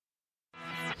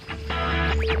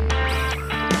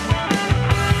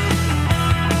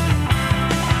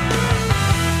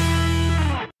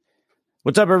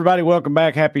What's up, everybody? Welcome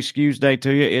back. Happy Skews Day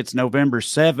to you. It's November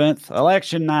 7th,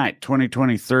 election night,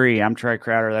 2023. I'm Trey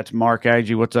Crowder. That's Mark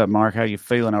Agee. What's up, Mark? How you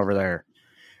feeling over there?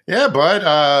 Yeah,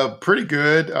 bud. Pretty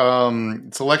good.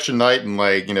 It's election night and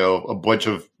a bunch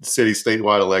of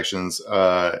statewide elections,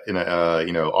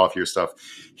 off year stuff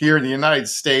here in the United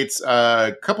States.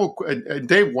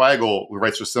 Dave Weigel, who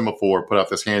writes for Semaphore, put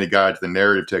out this handy guide to the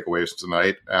narrative takeaways from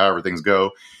tonight, however things go.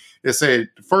 They say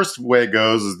the first way it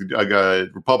goes is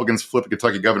Republicans flip the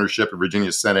Kentucky governorship and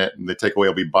Virginia Senate, and the takeaway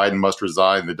will be Biden must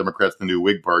resign, the Democrats, the new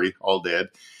Whig party, all dead.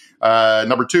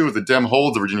 Number two is the Dem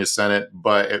holds the Virginia Senate,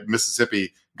 but at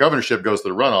Mississippi governorship goes to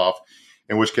the runoff,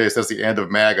 in which case that's the end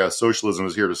of MAGA. Socialism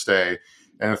is here to stay.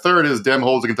 And the third is Dem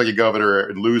holds the Kentucky governor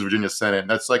and lose Virginia Senate. And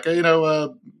that's like,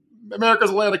 America's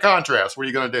a land of contrast. What are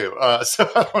you going to do? So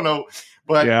I don't know.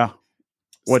 But yeah,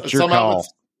 what's your call?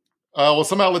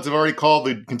 Some outlets have already called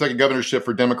the Kentucky governorship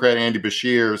for Democrat Andy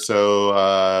Beshear. So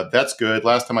that's good.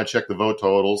 Last time I checked the vote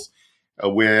totals,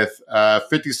 with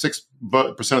 56%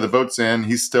 of the votes in,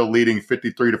 he's still leading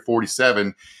 53 to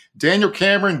 47. Daniel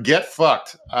Cameron, get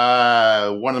fucked.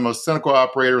 One of the most cynical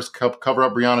operators, cover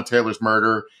up Breonna Taylor's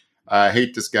murder. I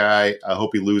hate this guy. I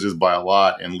hope he loses by a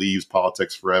lot and leaves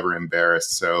politics forever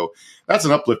embarrassed. So that's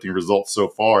an uplifting result so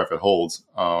far if it holds.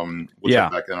 We'll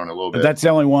check back in on it a little bit. But that's the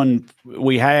only one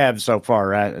we have so far,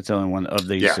 right? That's the only one of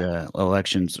these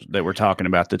elections that we're talking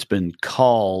about that's been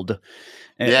called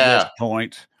at this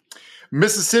point.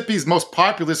 Mississippi's most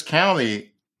populous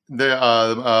county, with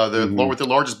the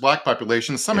largest black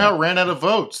population, somehow ran out of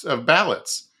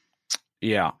ballots.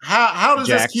 Yeah. How does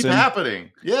this keep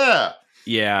happening? Yeah.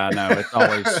 Yeah, no, it's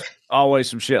always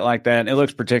some shit like that. And it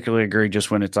looks particularly egregious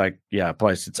when it's like, a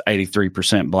place that's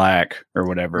 83% black or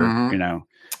whatever,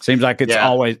 Seems like it's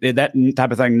always that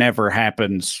type of thing never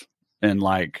happens in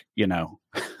a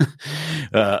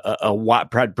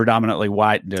white, predominantly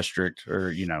white district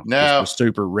or, a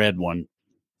super red one.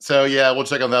 So, we'll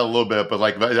check on that a little bit. But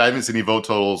I haven't seen any vote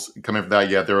totals coming from that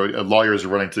yet. There are lawyers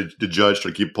running to judge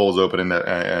to keep polls open in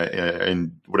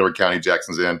whatever county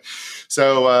Jackson's in.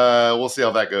 So we'll see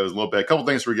how that goes a little bit. A couple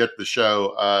things before we get to the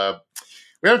show.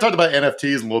 We haven't talked about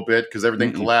NFTs a little bit because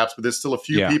everything collapsed, but there's still a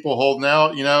few people holding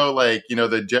out,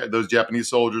 those Japanese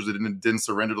soldiers that didn't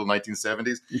surrender till the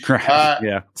 1970s.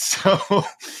 Right. So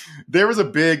there was a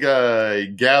big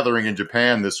gathering in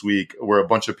Japan this week where a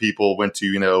bunch of people went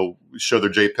to, show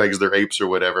their JPEGs, their apes or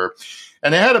whatever.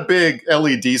 And they had a big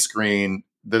LED screen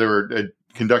that they were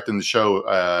conducting the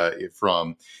show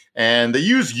from. And they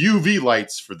used UV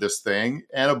lights for this thing.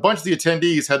 And a bunch of the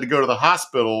attendees had to go to the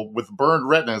hospital with burned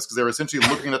retinas because they were essentially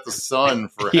looking at the sun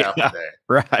for half a day.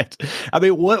 Right. I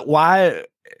mean, why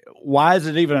is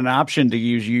it even an option to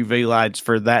use UV lights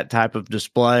for that type of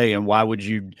display? And why would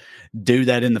you do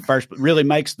that in the first place? Really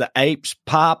makes the apes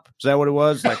pop? Is that what it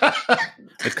was? Like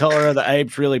the color of the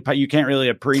apes really pop. You can't really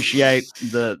appreciate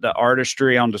the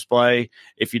artistry on display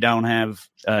if you don't have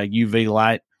UV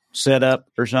light set up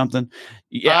or something.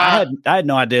 I had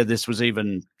no idea this was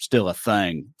even still a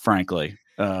thing, frankly.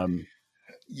 This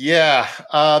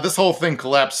whole thing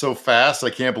collapsed so fast. I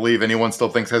can't believe anyone still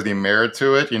thinks has any merit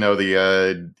to it.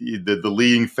 The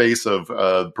leading face of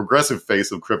progressive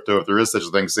face of crypto, if there is such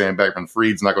a thing, Sam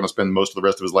Bankman-Fried's not going to spend most of the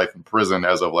rest of his life in prison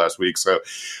as of last week. So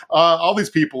all these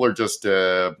people are just,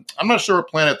 I'm not sure what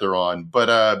planet they're on,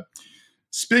 but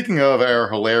speaking of our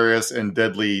hilarious and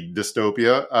deadly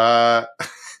dystopia,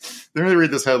 let me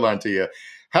read this headline to you.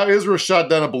 How Israel shot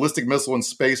down a ballistic missile in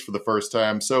space for the first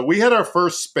time. So we had our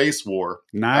first space war.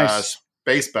 Nice.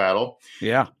 Space battle.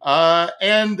 Yeah.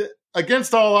 And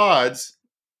against all odds,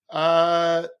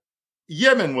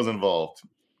 Yemen was involved.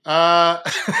 The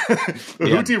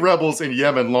Houthi rebels in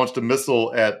Yemen launched a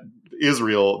missile at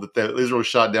Israel that Israel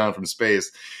shot down from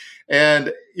space.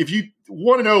 And if you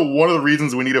want to know one of the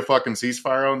reasons we need a fucking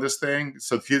ceasefire on this thing,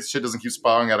 so this shit doesn't keep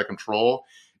spiraling out of control,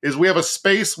 is we have a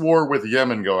space war with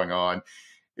Yemen going on.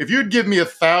 If you'd give me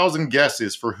 1,000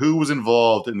 guesses for who was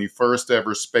involved in the first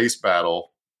ever space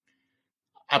battle,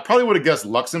 I probably would have guessed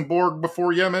Luxembourg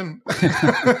before Yemen.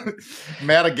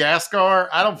 Madagascar?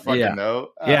 I don't fucking know.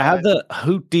 How the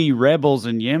Houthi rebels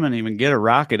in Yemen even get a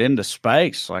rocket into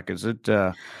space? Like, is it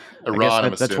Iran?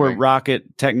 That's where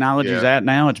rocket technology is at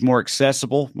now. It's more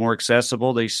accessible,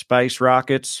 these space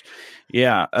rockets.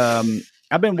 Yeah.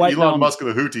 I've been waiting Elon Musk and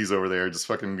the Houthis over there just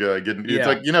fucking getting. It's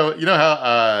like you know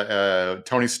how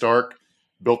Tony Stark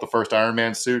built the first Iron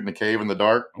Man suit in a cave in the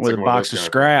dark with a box of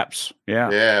scraps.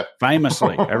 Yeah,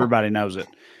 famously, everybody knows it.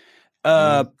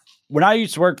 When I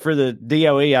used to work for the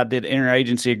DOE, I did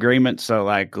interagency agreements, so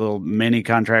like little mini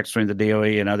contracts between the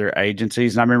DOE and other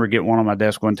agencies. And I remember getting one on my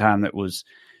desk one time that was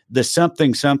the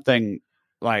something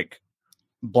like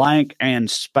blank and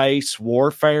space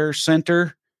warfare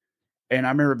center. And I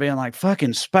remember being like,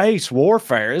 fucking space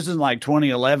warfare. This is like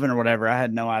 2011 or whatever. I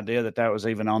had no idea that was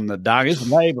even on the dock. It's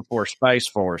way before Space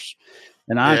Force.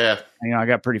 And I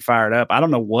got pretty fired up. I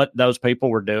don't know what those people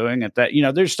were doing at that.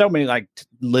 There's so many like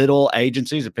little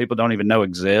agencies that people don't even know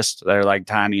exist. They're like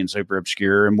tiny and super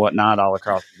obscure and whatnot all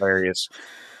across various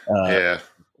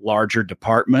larger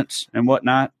departments and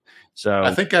whatnot. So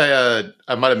I think I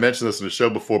might have mentioned this in the show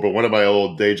before, but one of my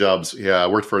old day jobs, I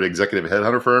worked for an executive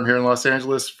headhunter firm here in Los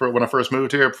Angeles for when I first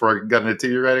moved here before I got into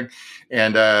TV writing.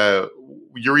 And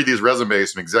you read these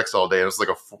resumes from execs all day, and it's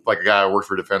like a guy who worked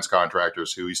for defense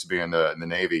contractors who used to be in the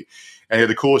Navy, and he had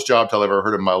the coolest job title I've ever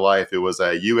heard in my life. It was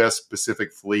a U.S.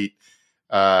 Pacific Fleet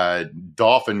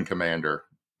Dolphin Commander.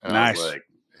 And nice. I was like,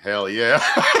 hell yeah.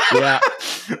 Yeah.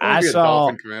 I saw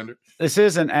Dolphin Commander. This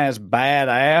isn't as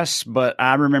badass, but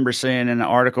I remember seeing in an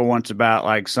article once about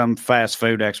like some fast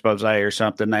food expose or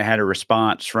something. They had a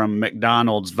response from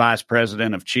McDonald's vice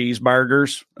president of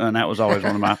cheeseburgers, and that was always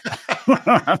one of my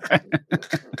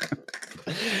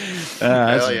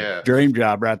that's a dream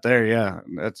job right there. Yeah,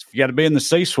 that's you got to be in the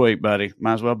C-suite, buddy.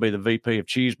 Might as well be the VP of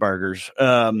cheeseburgers.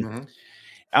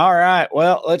 All right.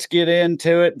 Well, let's get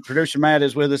into it. Producer Matt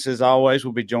is with us as always.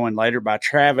 We'll be joined later by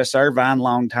Travis Irvine,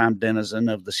 longtime denizen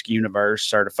of the Skewniverse,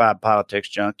 certified politics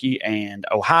junkie, and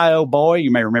Ohio boy.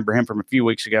 You may remember him from a few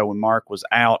weeks ago when Mark was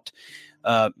out.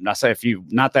 I say a few,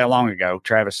 not that long ago.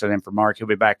 Travis sat in for Mark. He'll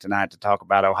be back tonight to talk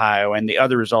about Ohio and the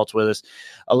other results with us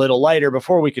a little later.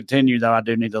 Before we continue, though, I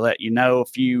do need to let you know a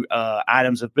few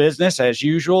items of business. As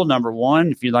usual, number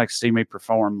one, if you'd like to see me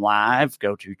perform live,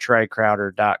 go to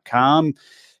TreyCrowder.com.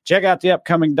 Check out the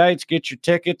upcoming dates. Get your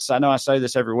tickets. I know I say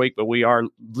this every week, but we are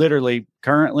literally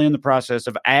currently in the process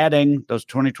of adding those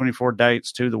 2024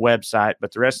 dates to the website.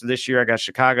 But the rest of this year, I got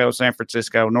Chicago, San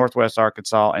Francisco, Northwest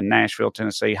Arkansas, and Nashville,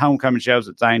 Tennessee. Homecoming shows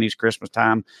at Zany's, Christmas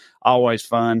time. Always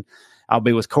fun. I'll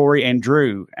be with Corey and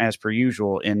Drew, as per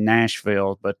usual, in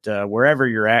Nashville. But wherever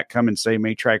you're at, come and see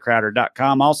me,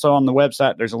 TreyCrowder.com. Also on the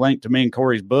website, there's a link to me and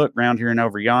Corey's book, Round Here and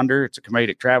Over Yonder. It's a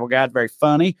comedic travel guide. Very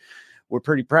funny. We're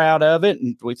pretty proud of it,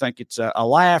 and we think it's a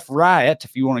laugh riot.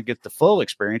 If you want to get the full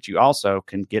experience, you also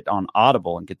can get on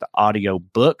Audible and get the audio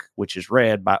book, which is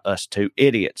read by us two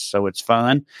idiots. So it's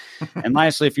fun. And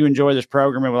lastly, if you enjoy this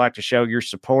program and would like to show your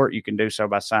support, you can do so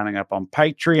by signing up on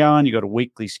Patreon. You go to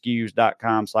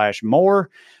weeklyskews.com/more,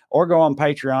 or go on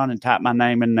Patreon and type my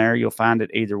name in there. You'll find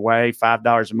it either way.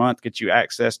 $5 a month gets you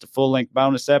access to full-length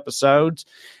bonus episodes.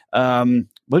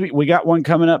 We got one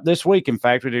coming up this week. In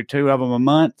fact, we do 2 of them a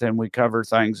month, and we cover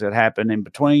things that happen in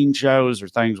between shows or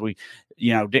things we,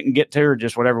 didn't get to, or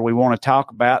just whatever we want to talk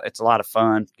about. It's a lot of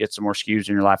fun. Get some more Skews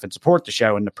in your life and support the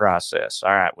show in the process.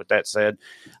 All right. With that said,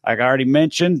 like I already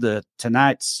mentioned,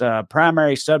 tonight's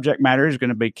primary subject matter is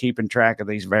going to be keeping track of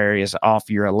these various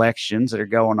off-year elections that are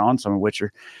going on, some of which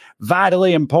are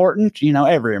vitally important.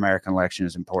 Every American election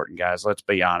is important, guys. Let's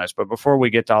be honest. But before we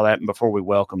get to all that, and before we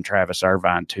welcome Travis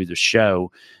Irvine to the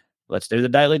show, let's do the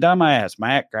Daily Dumbass.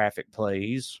 Matt, graphic,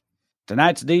 please.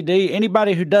 Tonight's DD,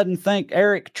 anybody who doesn't think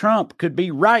Eric Trump could be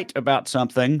right about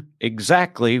something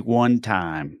exactly one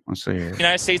time. Let's see here.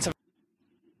 United States of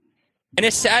And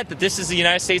it's sad that this is the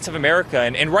United States of America.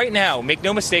 And right now, make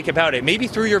no mistake about it, maybe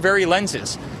through your very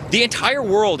lenses, the entire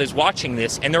world is watching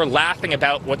this and they're laughing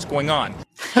about what's going on.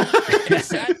 It's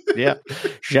sad. Yeah.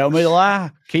 Show me the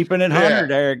lie. Keeping it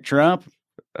 100, Eric Trump.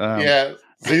 So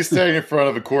he's standing in front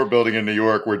of a court building in New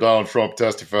York where Donald Trump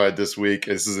testified this week.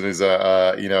 This is in his,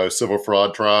 civil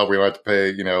fraud trial where he might have to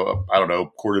pay,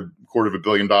 quarter of $1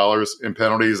 billion in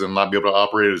penalties and not be able to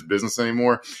operate his business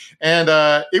anymore. And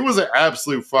it was an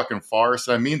absolute fucking farce.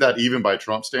 I mean that even by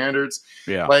Trump standards.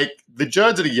 Yeah. Like the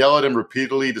judge had to yell at him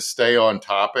repeatedly to stay on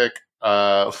topic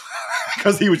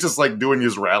because he was just like doing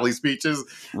his rally speeches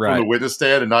from the witness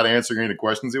stand and not answering any of the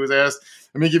questions he was asked.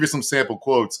 Let me give you some sample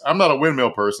quotes. I'm not a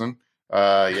windmill person. We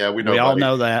know. We all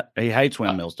know that he hates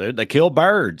windmills, dude. They kill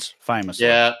birds, famously.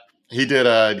 Yeah, he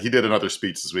did. He did another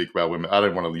speech this week about women. I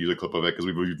didn't want to use a clip of it because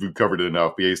we've covered it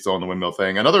enough. But he's still on the windmill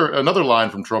thing. Another line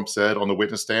from Trump said on the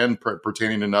witness stand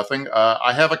pertaining to nothing.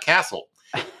 I have a castle,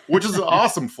 which is an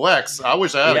awesome flex. I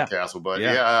wish I had a castle, but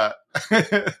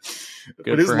but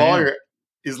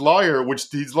his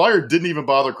lawyer didn't even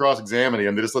bother cross-examining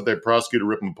him. They just let their prosecutor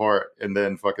rip him apart and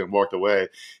then fucking walked away.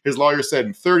 His lawyer said,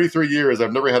 in 33 years,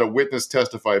 I've never had a witness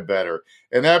testify better.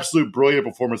 An absolute brilliant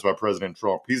performance by President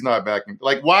Trump. He's not backing.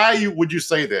 Like, why would you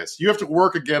say this? You have to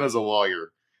work again as a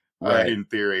lawyer, in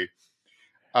theory.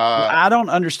 I don't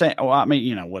understand. Well, I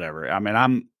mean, whatever. I mean,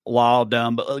 I'm law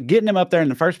dumb, but getting him up there in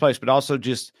the first place, but also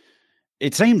just,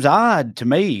 it seems odd to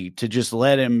me to just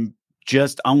let him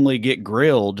just only get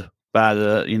grilled by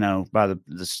the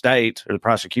state or the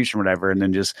prosecution or whatever, and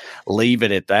then just leave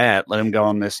it at that. Let him go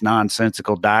on this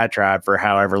nonsensical diatribe for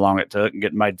however long it took and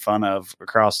get made fun of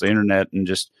across the internet and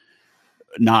just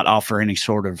not offer any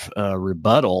sort of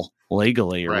rebuttal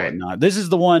legally or whatnot. This is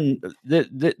the one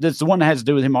that's the one that has to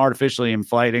do with him artificially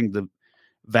inflating the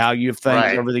value of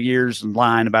things over the years and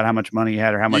lying about how much money he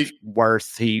had or how much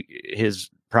worth his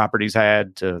properties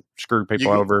had to screw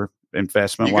people over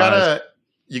investment wise.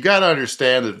 You gotta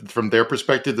understand that from their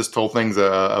perspective, this whole thing's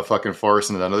a fucking farce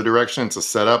in another direction. It's a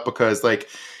setup because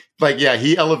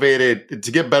he elevated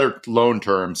to get better loan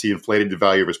terms. He inflated the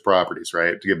value of his properties,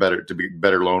 right? To get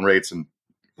better loan rates and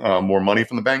more money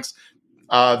from the banks.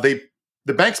 The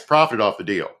banks profited off the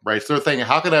deal, right? So they're thinking,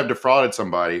 how could I have defrauded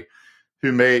somebody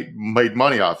who made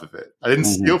money off of it? I didn't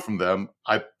steal from them.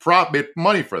 I made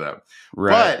money for them.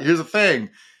 Right. But here's the thing.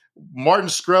 Martin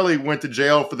Shkreli went to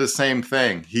jail for the same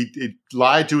thing. He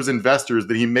lied to his investors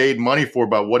that he made money for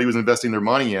about what he was investing their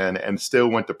money in and still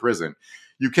went to prison.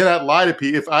 You cannot lie to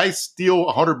people. If I steal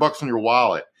 $100 from your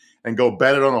wallet and go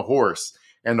bet it on a horse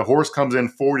and the horse comes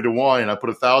in 40-1 and I put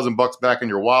 $1,000 back in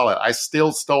your wallet, I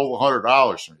still stole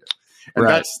 $100 from you. And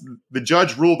that's the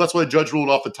judge ruled. That's why the judge ruled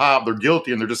off the top. They're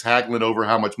guilty and they're just haggling over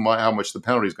how much the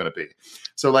penalty is going to be.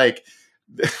 So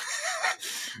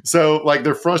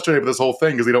they're frustrated with this whole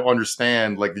thing because they don't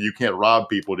understand that you can't rob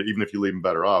people even if you leave them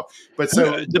better off. But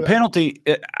so the penalty,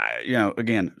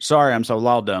 again, sorry, I'm so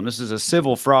law dumb. This is a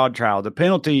civil fraud trial. The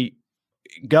penalty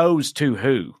goes to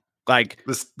who?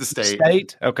 The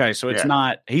state. Okay. So it's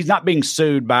not, he's not being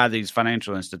sued by these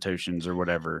financial institutions or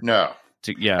whatever. No.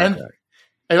 Okay.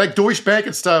 And Deutsche Bank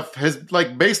and stuff has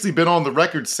basically been on the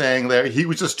record saying that he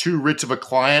was just too rich of a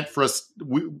client for us.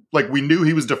 We knew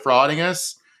he was defrauding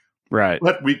us. Right.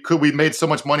 But we made so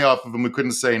much money off of him, we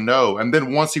couldn't say no. And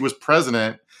then once he was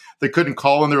president, they couldn't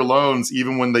call in their loans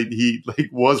even when he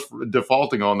was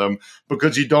defaulting on them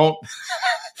because you don't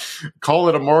call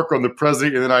it a mark on the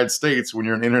president of the United States when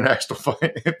you're an international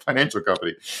financial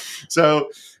company. So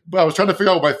I was trying to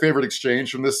figure out what my favorite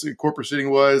exchange from this court proceeding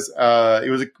was.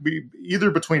 It was either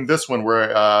between this one where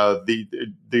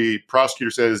the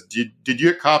prosecutor says, did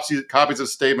you get copies of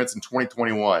statements in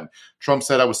 2021? Trump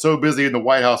said, I was so busy in the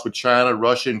White House with China,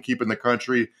 Russia, and keeping the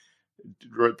country.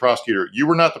 Prosecutor, you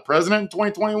were not the president in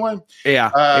 2021?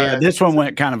 Yeah. This one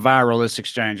went kind of viral, this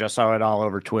exchange. I saw it all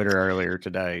over Twitter earlier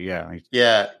today.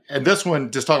 Yeah. And this one,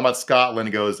 just talking about Scotland,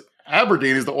 it goes,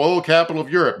 Aberdeen is the oil capital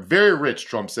of Europe. Very rich,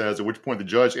 Trump says, at which point the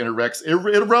judge interjects,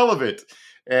 irrelevant.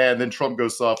 And then Trump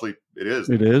goes softly, it is.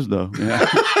 It is, though. Yeah.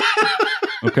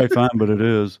 Okay, fine, but it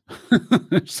is.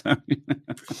 So,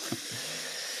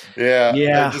 yeah.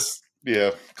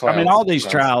 I mean, all these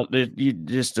trials, you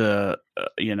just, an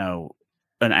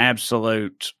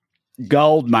absolute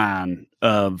gold mine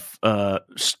of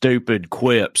stupid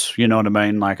quips. You know what I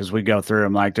mean? As we go through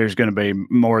them, there's going to be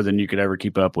more than you could ever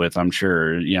keep up with. I'm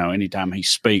sure. Anytime he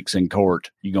speaks in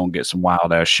court, you're going to get some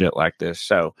wild ass shit like this.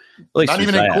 So, at least not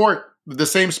even in court. The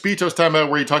same speech I was talking about,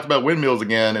 where he talked about windmills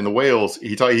again in the whales.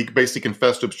 He basically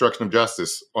confessed to obstruction of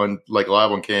justice on live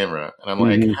on camera, and I'm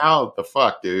like, how the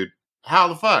fuck, dude? How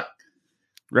the fuck?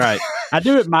 Right. I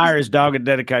do admire his dogged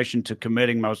dedication to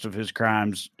committing most of his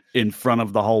crimes in front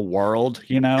of the whole world,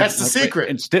 That's the secret.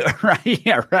 And still, right.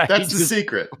 Yeah, right. That's the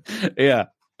secret. Yeah.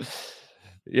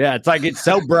 Yeah. It's it's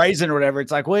so brazen or whatever.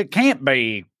 It's well, it can't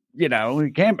be,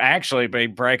 it can't actually be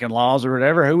breaking laws or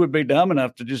whatever. Who would be dumb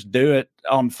enough to just do it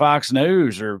on Fox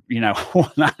News or,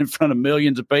 not in front of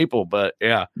millions of people? But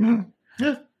yeah.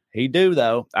 He do,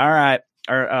 though. All right.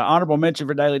 Our honorable mention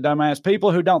for Daily Dumbass: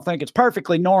 people who don't think it's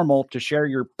perfectly normal to share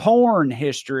your porn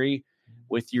history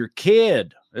with your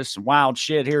kid. This is wild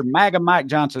shit here. MAGA Mike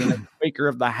Johnson, the Speaker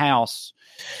of the House,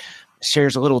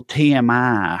 shares a little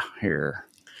TMI here.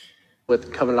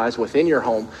 With covenant eyes within your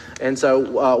home. And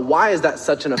so why is that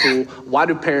such an issue? Why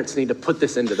do parents need to put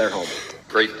this into their home?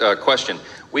 Great question.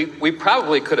 We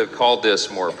probably could have called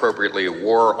this more appropriately a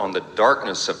war on the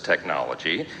darkness of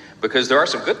technology, because there are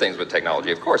some good things with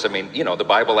technology, of course. I mean, the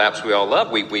Bible apps we all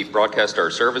love. We broadcast our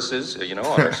services, on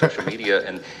our social media,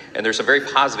 and there's some very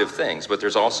positive things, but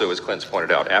there's also, as Clint's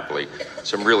pointed out aptly,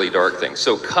 some really dark things.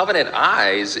 So Covenant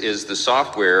Eyes is the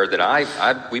software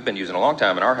that we've been using a long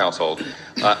time in our household.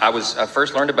 I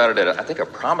first learned about it at, I think, a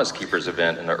Promise Keepers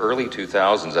event in the early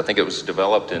 2000s. I think it was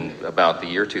developed in about the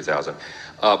year 2000.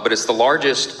 But it's the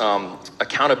largest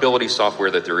accountability software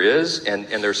that there is, and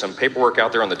there's some paperwork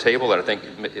out there on the table that I think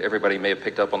everybody may have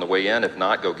picked up on the way in. If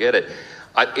not, go get it.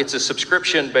 It's a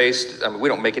subscription-based. I mean, we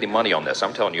don't make any money on this.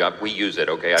 I'm telling you, we use it.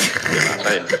 Okay,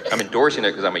 I'm endorsing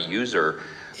it because I'm a user.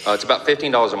 It's about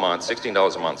 $15 a month,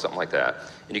 $16 a month, something like that.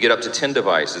 And you get up to 10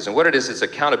 devices. And what it is, it's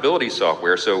accountability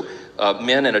software. So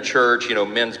men in a church,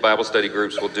 men's Bible study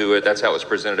groups will do it. That's how it's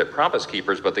presented at Promise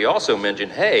Keepers. But they also mention,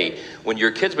 hey, when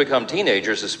your kids become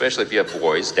teenagers, especially if you have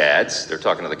boys, dads, they're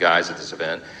talking to the guys at this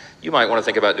event, you might want to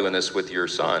think about doing this with your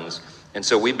sons. And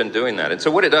so we've been doing that. And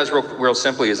so what it does real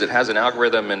simply is it has an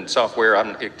algorithm and software.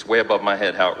 It's way above my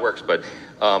head how it works, but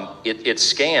it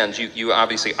scans. You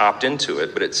obviously opt into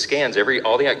it, but it scans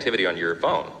all the activity on your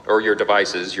phone or your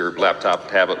devices, your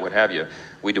laptop, tablet, what have you.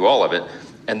 We do all of it.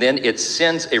 And then it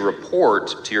sends a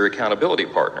report to your accountability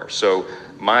partner. So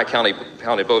my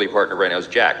accountability partner right now is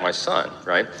Jack, my son,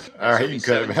 right? All right, you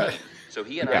cut him out. So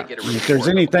he and I get a report. If there's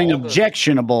anything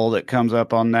objectionable that comes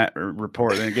up on that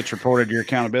report, then it gets reported to your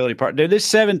accountability part. Dude, this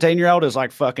 17-year-old is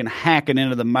like fucking hacking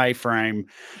into the mainframe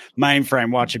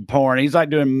watching porn. He's like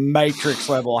doing Matrix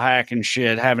level hacking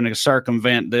shit, having to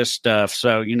circumvent this stuff.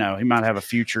 So, he might have a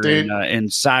future in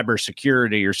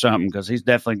cybersecurity or something, because he's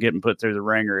definitely getting put through the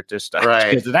ringer at this stage. Right.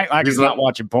 Because it ain't like he's not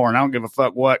watching porn. I don't give a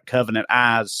fuck what Covenant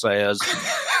Eyes says.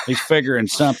 He's figuring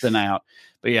something out.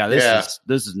 But yeah, this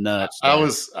is nuts. Dude.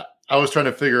 I was trying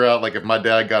to figure out, like, if my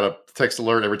dad got a text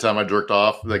alert every time I jerked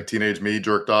off, like teenage me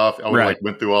jerked off, I would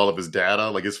went through all of his data,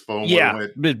 like his phone.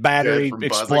 His battery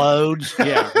explodes.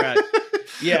 Yeah, right.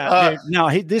 Yeah, no,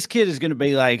 this kid is going to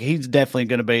be like, he's definitely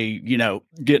going to be,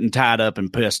 getting tied up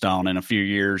and pissed on in a few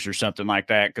years or something like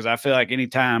that. Because I feel like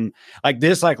anytime like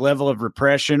this, like level of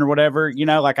repression or whatever,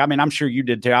 I'm sure you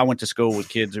did too. I went to school with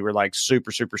kids who were like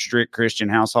super, super strict Christian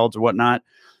households or whatnot.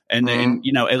 And then,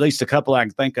 at least a couple I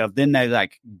can think of, then they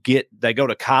they go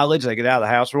to college, they get out of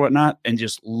the house or whatnot and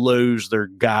just lose their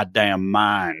goddamn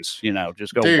minds,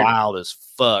 just go wild as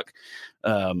fuck.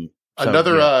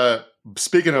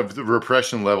 Speaking of the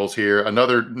repression levels here,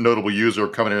 another notable user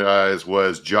coming in eyes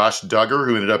was Josh Duggar,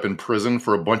 who ended up in prison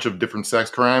for a bunch of different sex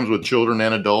crimes with children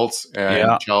and adults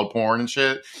and child porn and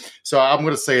shit. So I'm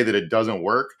going to say that it doesn't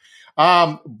work.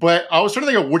 But I was trying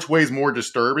to think of which way is more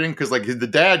disturbing, because like the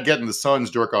dad getting the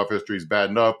son's jerk off history is bad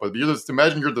enough, but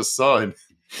imagine you're the son,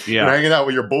 you're hanging out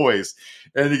with your boys,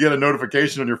 and you get a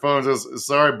notification on your phone that says,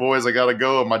 "Sorry, boys, I gotta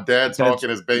go. My dad's talking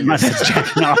his baby."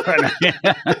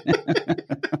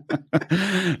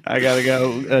 I gotta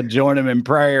go join him in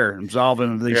prayer and absolve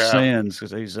him of these sins,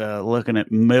 because he's looking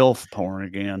at MILF porn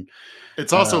again.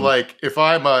 It's also like if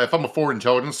I'm a foreign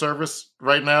intelligence service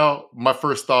right now, my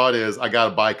first thought is I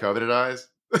gotta buy Covenant Eyes.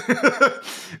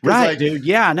 Right, dude.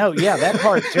 Yeah, I know. Yeah, that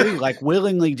part too. Like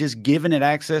willingly just giving it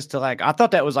access to, like, I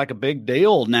thought that was like a big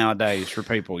deal nowadays for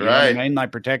people. You know what I mean?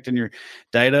 Like protecting your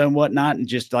data and whatnot, and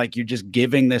just like you're just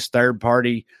giving this third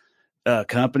party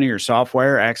company or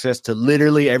software access to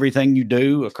literally everything you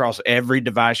do across every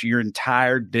device, your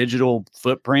entire digital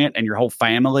footprint, and your whole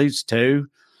families too.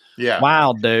 Yeah.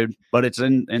 Wild, dude. But it's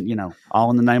in all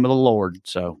in the name of the Lord.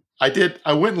 So I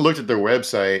went and looked at their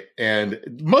website, and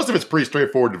most of it's pretty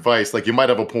straightforward device. Like you might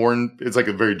have a porn. It's like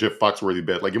a very Jeff Foxworthy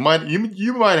bit. Like you might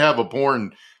have a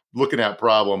porn looking at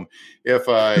problem if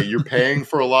you're paying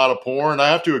for a lot of porn. I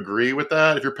have to agree with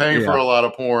that. If you're paying for a lot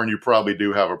of porn, you probably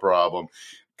do have a problem,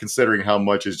 considering how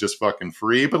much is just fucking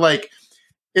free. But like,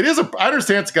 I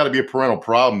understand it's got to be a parental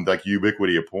problem, like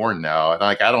ubiquity of porn now. And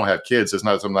like, I don't have kids, so it's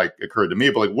not something like occurred to me.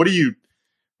 But like, what do you?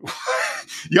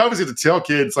 You obviously have to tell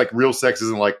kids like real sex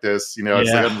isn't like this.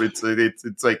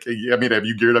 It's like, I mean, have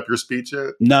you geared up your speech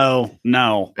yet? No.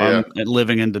 I'm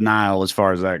living in denial as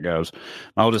far as that goes.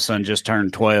 My oldest son just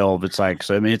turned 12. It's like,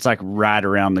 so I mean, it's like right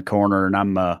around the corner, and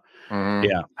I'm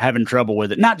having trouble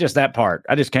with it. Not just that part.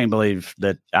 I just can't believe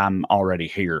that I'm already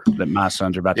here, that my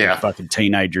sons are about to be fucking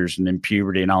teenagers and in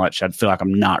puberty and all that shit. I feel like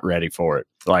I'm not ready for it.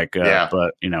 Like,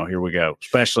 but here we go,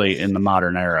 especially in the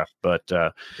modern era. But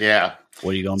what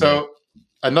are you going to do?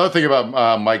 Another thing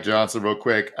about Mike Johnson, real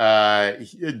quick,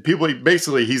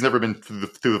 he's never been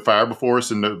through the fire before.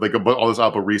 So like all this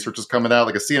Oppo research is coming out.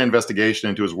 Like a CNN investigation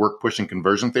into his work pushing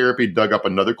conversion therapy dug up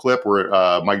another clip where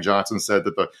Mike Johnson said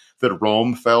that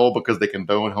Rome fell because they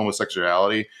condone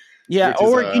homosexuality. Yeah,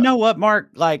 or you know what,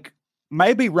 Mark? Like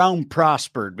maybe Rome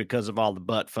prospered because of all the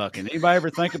butt fucking. Anybody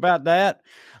ever think about that?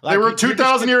 Like, they were a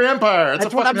 2,000-year empire.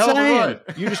 That's what I'm saying.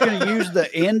 You're just going to use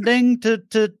the ending to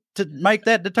make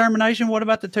that determination. What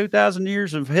about the 2,000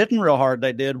 years of hitting real hard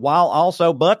they did while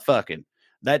also butt fucking?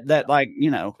 That like,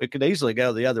 it could easily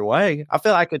go the other way. I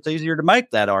feel like it's easier to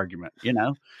make that argument,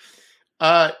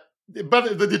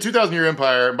 But the 2,000-year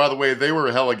empire, and by the way, they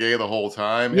were hella gay the whole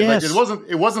time. Yes. And like,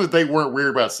 it wasn't that they weren't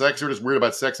weird about sex; they were just weird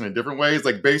about sex in different ways.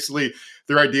 Like basically,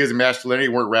 their ideas of masculinity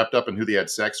weren't wrapped up in who they had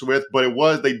sex with,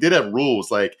 but they did have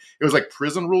rules. Like it was like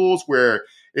prison rules, where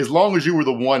as long as you were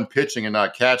the one pitching and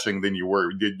not catching, then you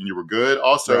were good.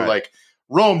 Also, Right. like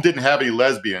Rome didn't have any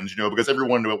lesbians, because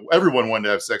everyone wanted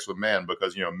to have sex with men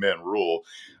because men rule.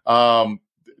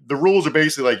 The rules are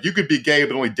basically like you could be gay,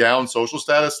 but only down social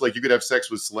status. Like you could have sex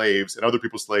with slaves and other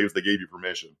people's slaves. They gave you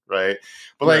permission, right?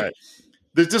 But like,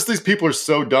 there's just these people are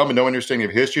so dumb and no understanding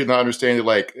of history, not understanding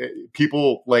like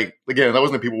people like again. That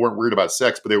wasn't that people weren't weird about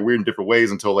sex, but they were weird in different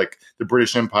ways until like the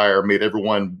British Empire made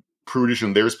everyone prudish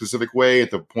in their specific way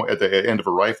at the end of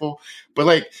a rifle. But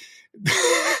like.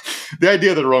 The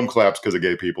idea that Rome collapsed because of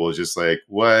gay people is just like,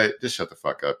 what? Just shut the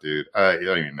fuck up, dude. I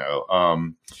don't even know.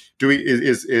 Do we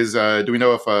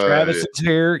know if Travis is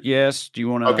here? Yes. Do you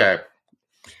want to? Okay.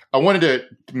 I wanted to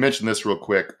mention this real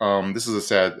quick. This is a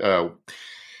sad. We're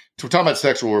talking about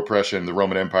sexual repression, the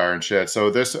Roman Empire and shit. So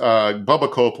this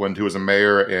Bubba Copeland, who was a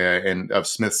mayor of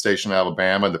Smith Station,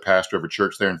 Alabama, the pastor of a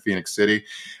church there in Phoenix City,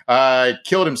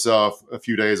 killed himself a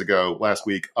few days ago, last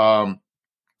week,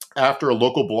 after a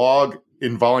local blog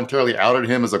involuntarily outed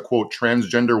him as a quote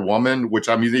transgender woman, which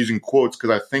I'm using quotes because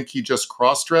I think he just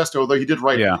cross-dressed, although he did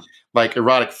write like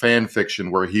erotic fan fiction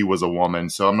where he was a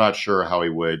woman. So I'm not sure how he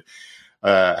would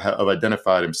have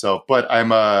identified himself. But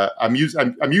I'm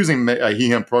using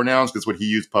he/him pronouns because what he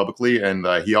used publicly, and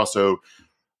he also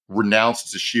renounced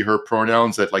to she/her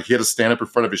pronouns. That like he had to stand up in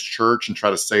front of his church and try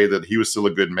to say that he was still a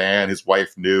good man. His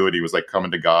wife knew, and he was like coming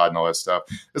to God and all that stuff.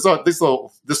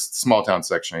 This small town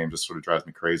sex shame just sort of drives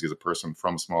me crazy as a person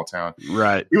from a small town.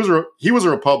 Right. He was a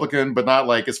Republican, but not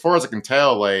like, as far as I can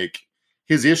tell, like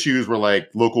his issues were like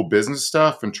local business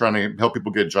stuff and trying to help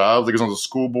people get jobs. Like he was on the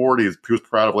school board. He was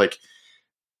proud of like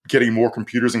getting more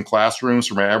computers in classrooms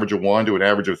from an average of 1 to an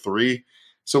average of 3.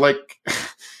 So like.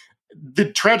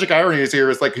 The tragic irony is here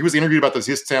is like he was interviewed about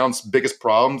his town's biggest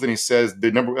problems, and he says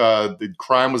the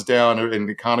crime was down and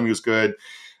the economy was good.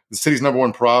 The city's number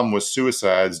one problem was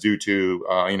suicides due to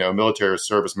military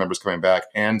service members coming back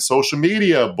and social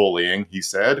media bullying. He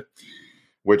said,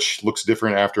 which looks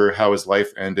different after how his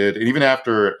life ended, and even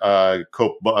after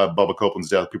Bubba Copeland's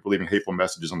death, people were leaving hateful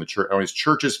messages on his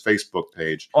church's Facebook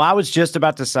page. Well, I was just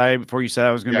about to say before you said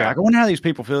I was going to be like, I wonder how these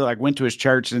people feel. Like went to his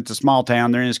church, and it's a small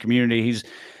town. They're in his community. He's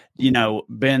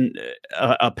been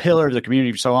a pillar of the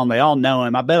community for so long. They all know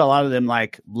him. I bet a lot of them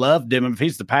like loved him. If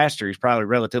he's the pastor, he's probably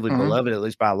relatively beloved, at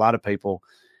least by a lot of people.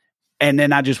 And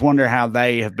then I just wonder how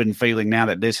they have been feeling now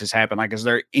that this has happened. Like, is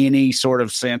there any sort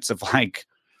of sense of like,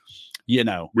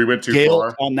 we went too guilt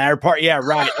far on their part? Yeah,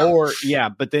 right. Or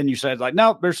but then you said like,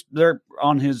 no, they're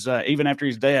on his even after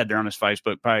he's dead, they're on his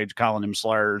Facebook page calling him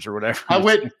slurs or whatever. I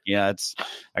went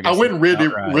and read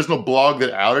the original blog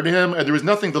that outed him, and there was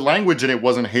nothing. The language in it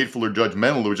wasn't hateful or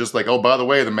judgmental. It was just like, oh, by the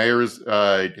way, the mayor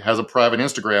has a private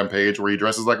Instagram page where he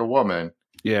dresses like a woman.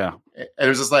 Yeah, and it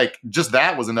was just like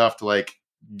that was enough to like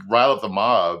rile up the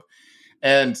mob.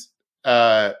 And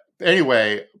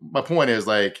anyway, my point is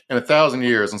like in 1,000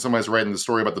 years, when somebody's writing the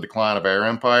story about the decline of our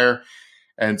empire,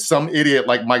 and some idiot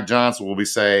like Mike Johnson will be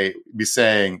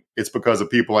saying it's because of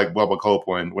people like Bubba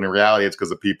Copeland, when in reality it's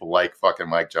because of people like fucking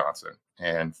Mike Johnson,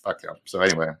 and fuck him. So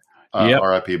anyway,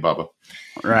 R.I.P. Bubba.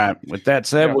 Right. With that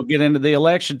said, we'll get into the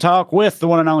election talk with the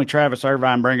one and only Travis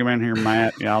Irvine. Bring him in here,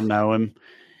 Matt. Y'all know him.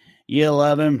 You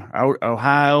love him.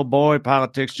 Ohio boy,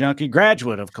 politics junkie,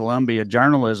 graduate of Columbia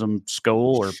Journalism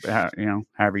School, or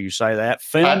however you say that,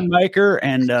 filmmaker,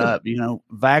 and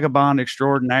vagabond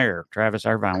extraordinaire. Travis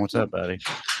Irvine, what's up, buddy?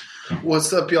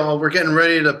 What's up, y'all? We're getting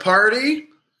ready to party.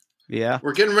 Yeah,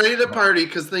 we're getting ready to party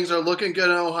because things are looking good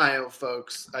in Ohio,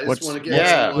 folks. I just want to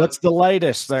get what's the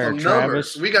latest there,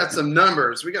 Travis? We got some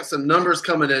numbers. We got some numbers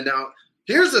coming in now.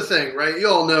 Here's the thing, right? You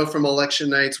all know from election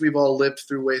nights, we've all lived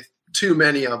through way too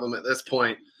many of them at this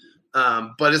point.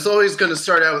 But it's always going to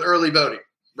start out with early voting,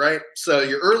 right? So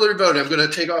your early voting, I'm going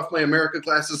to take off my America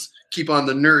glasses, keep on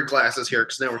the nerd glasses here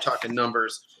because now we're talking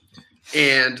numbers.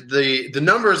 And the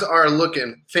numbers are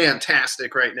looking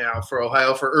fantastic right now for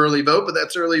Ohio for early vote, but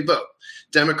that's early vote.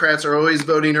 Democrats are always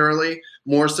voting early,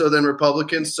 more so than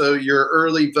Republicans. So your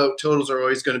early vote totals are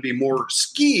always going to be more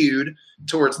skewed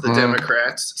towards the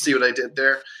Democrats. See what I did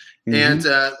there? And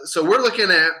so we're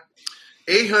looking at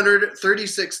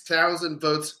 836,000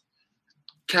 votes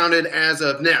counted as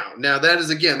of now. Now, that is,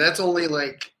 again, that's only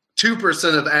like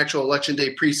 2% of actual election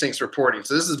day precincts reporting.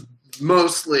 So this is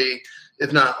mostly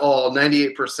if not all,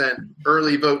 98%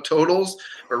 early vote totals.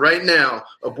 But right now,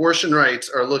 abortion rights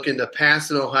are looking to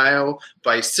pass in Ohio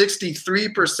by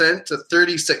 63% to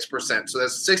 36%. So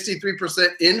that's 63%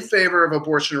 in favor of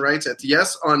abortion rights. That's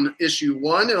yes on issue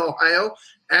 1 in Ohio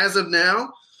as of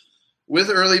now with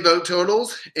early vote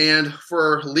totals. And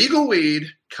for legal weed,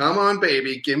 come on,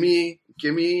 baby, give me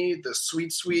the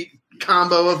sweet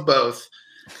combo of both.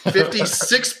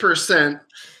 56%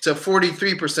 to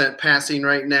 43% passing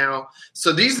right now.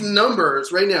 So these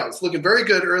numbers right now, it's looking very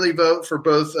good early vote for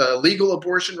both legal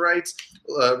abortion rights,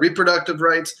 reproductive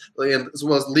rights, as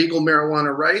well as legal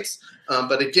marijuana rights.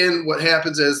 But again, what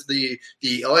happens is the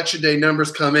election day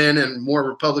numbers come in and more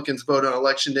Republicans vote on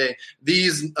election day.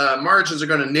 These margins are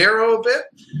going to narrow a bit,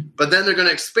 but then they're going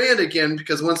to expand again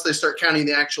because once they start counting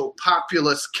the actual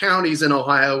populous counties in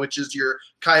Ohio, which is your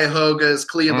Cuyahogas,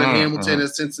 Cleveland, Hamilton, and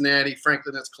Cincinnati,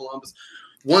 Franklin, and Columbus.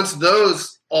 Once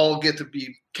those all get to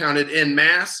be counted in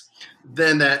mass,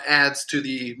 then that adds to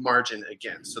the margin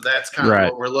again. So that's kind of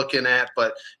what we're looking at.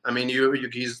 But I mean,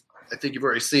 I think you've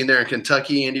already seen there in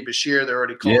Kentucky, Andy Bashir, they're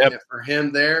already calling it for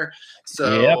him there.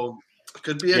 So it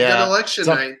could be a good election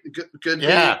night.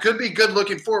 Could be good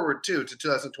looking forward too to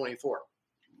 2024.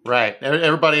 Right.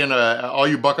 Everybody all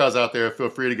you Buckeyes out there, feel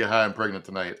free to get high and pregnant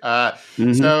tonight. So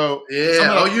I'm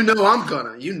gonna.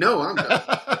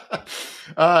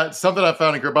 Something I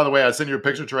found in, by the way, I sent you a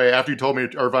picture, Trey. After you told me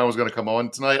Irvine was going to come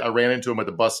on tonight, I ran into him at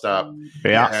the bus stop.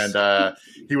 Yeah. And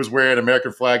he was wearing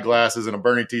American flag glasses and a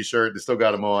Bernie t-shirt. They still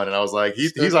got him on. And I was like,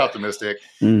 he's optimistic.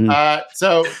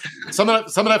 So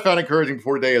something I found encouraging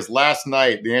before today is last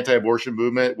night, the anti-abortion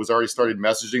movement was already started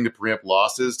messaging to preempt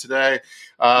losses today.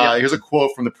 Here's a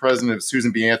quote from the president of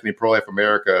Susan B. Anthony Pro-Life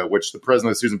America, which the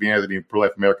president of Susan B. Anthony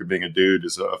Pro-Life America being a dude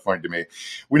is funny to me.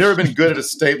 We've never been good at a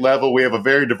state level. We have a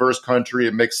very diverse country.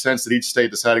 It makes sense that each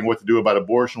state deciding what to do about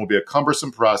abortion will be a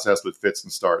cumbersome process with fits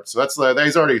and starts. So that's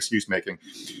he's already excuse making.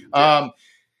 I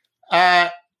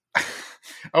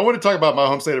want to talk about my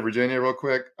home state of Virginia real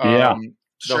quick. The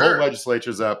whole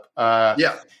legislature's up.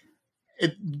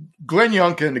 Glenn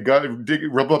Youngkin, the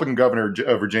Republican governor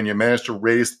of Virginia, managed to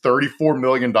raise $34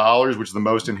 million, which is the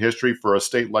most in history for a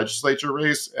state legislature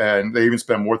race. And they even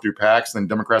spent more through PACs. Then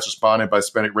Democrats responded by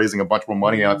raising a bunch more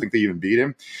money. And I think they even beat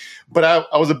him. But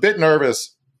I was a bit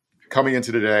nervous coming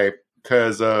into today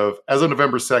because as of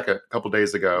November 2nd, a couple of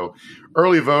days ago,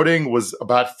 early voting was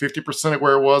about 50% of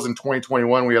where it was in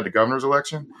 2021. We had the governor's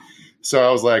election. So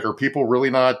I was like, are people really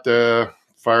not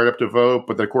fired up to vote?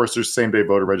 But of course, there's same-day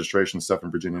voter registration stuff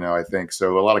in Virginia now, I think.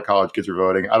 So a lot of college kids are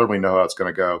voting. I don't really know how it's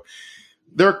going to go.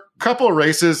 There are a couple of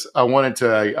races I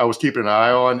was keeping an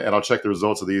eye on, and I'll check the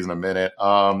results of these in a minute.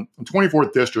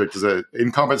 24th District is an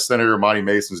incumbent Senator Monty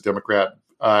Mason's Democrat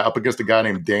up against a guy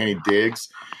named Danny Diggs.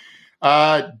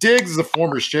 Diggs is a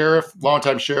former sheriff,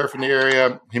 longtime sheriff in the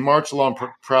area. He marched along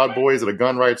Proud Boys at a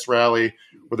gun rights rally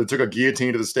where they took a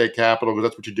guillotine to the state capitol, because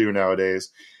that's what you do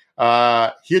nowadays.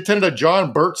 He attended a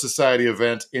John Birch Society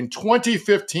event in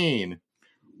 2015,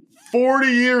 40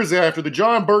 years after the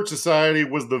John Birch Society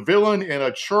was the villain in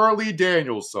a Charlie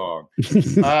Daniels song.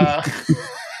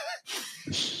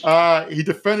 He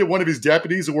defended one of his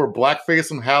deputies who wore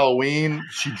blackface on Halloween.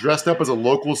 She dressed up as a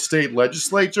local state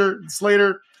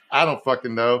legislator. I don't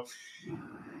fucking know.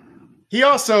 He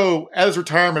also, at his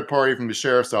retirement party from the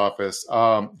sheriff's office,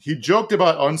 he joked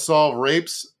about unsolved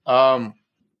rapes.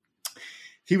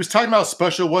 He was talking about how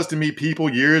special it was to meet people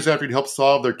years after he'd helped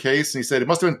solve their case. And he said, it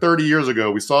must have been 30 years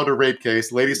ago. We solved a rape case.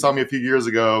 The lady saw me a few years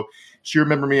ago. She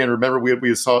remembered me and remembered we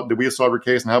had solved her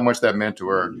case and how much that meant to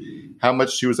her, how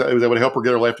much it was able to help her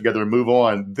get her life together and move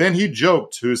on. Then he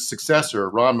joked to his successor,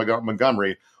 Ron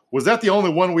Montgomery, was that the only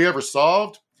one we ever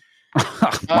solved?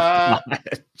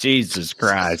 Jesus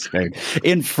Christ, dude.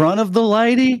 In front of the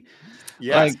lady?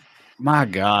 Yes. Like, my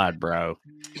God, bro.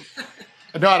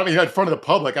 No, I don't mean in front of the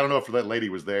public. I don't know if that lady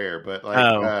was there, but like,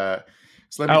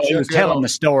 so let me he was telling the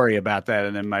story about that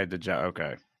and then made the joke.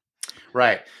 Okay.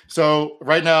 Right. So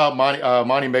right now,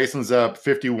 Monty Mason's up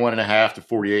 51.5 to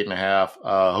 48.5.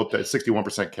 Hope that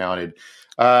 61% counted.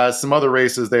 Some other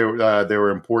races, they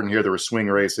were important here. There were swing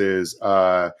races.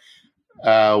 The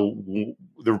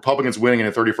Republicans winning in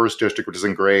the 31st district, which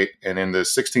isn't great. And in the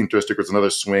 16th district was another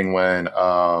swing when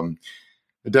the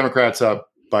Democrats up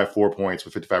by 4 points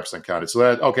with 55% counted.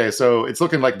 So it's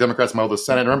looking like Democrats might hold the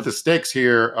Senate. Remember the stakes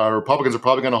here, Republicans are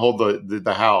probably going to hold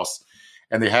the House,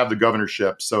 and they have the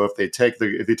governorship. So if they take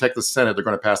the Senate, they're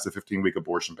going to pass the 15-week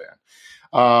abortion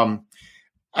ban.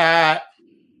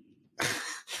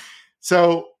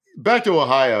 So back to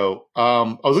Ohio. I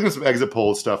was looking at some exit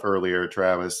poll stuff earlier,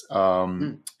 Travis,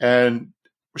 and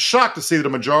shocked to see that a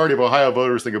majority of Ohio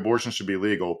voters think abortion should be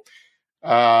legal.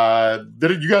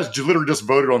 You guys literally just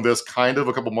voted on this kind of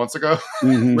a couple months ago.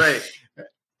 Mhm. Right.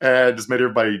 And just made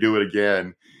everybody do it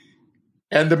again.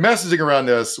 And the messaging around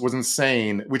this was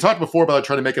insane. We talked before about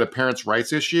trying to make it a parents'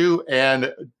 rights issue.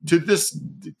 And to this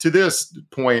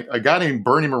point, a guy named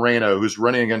Bernie Moreno, who's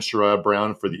running against Sherrod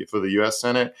Brown for the U.S.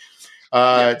 Senate,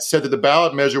 said that the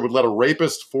ballot measure would let a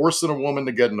rapist force a woman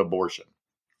to get an abortion.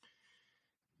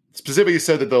 Specifically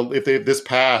said that if this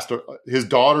passed, his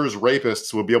daughter's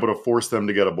rapists would be able to force them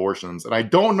to get abortions. And I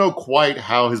don't know quite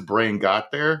how his brain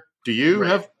got there. Do you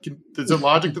is there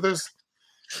logic to this?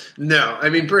 No, I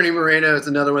mean, Bernie Moreno is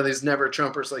another one of these never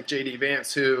Trumpers like J.D.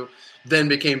 Vance, who then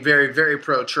became very, very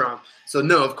pro-Trump. So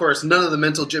no, of course, none of the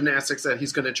mental gymnastics that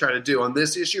he's going to try to do on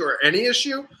this issue or any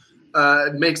issue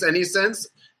makes any sense.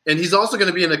 And he's also going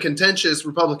to be in a contentious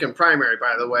Republican primary,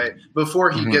 by the way,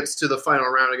 before he gets to the final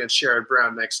round against Sherrod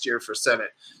Brown next year for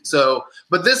Senate. So,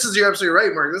 but you're absolutely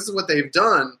right, Mark. This is what they've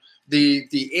done.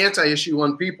 The anti-issue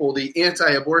one people, the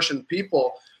anti-abortion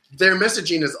people, their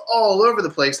messaging is all over the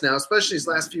place now, especially these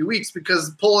last few weeks,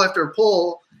 because poll after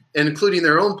poll, including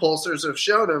their own pollsters, have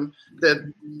shown them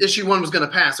that issue 1 was going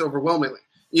to pass overwhelmingly.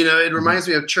 You know, it reminds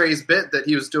me of Trey's bit that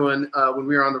he was doing when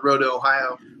we were on the road to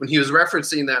Ohio, when he was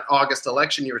referencing that August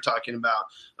election you were talking about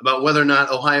whether or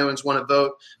not Ohioans want to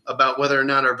vote, about whether or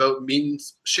not our vote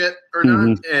means shit or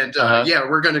not. And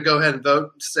we're going to go ahead and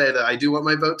vote, say that I do want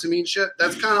my vote to mean shit.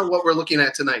 That's kind of what we're looking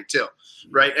at tonight too.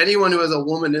 Right? Anyone who has a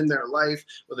woman in their life,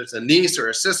 whether it's a niece or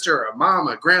a sister or a mom,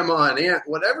 a grandma, an aunt,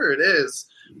 whatever it is,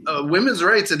 women's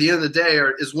rights at the end of the day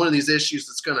is one of these issues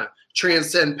that's going to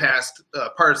transcend past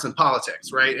partisan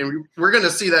politics, right? And we're going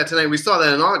to see that tonight. We saw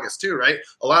that in August too, right?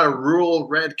 A lot of rural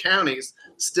red counties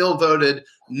still voted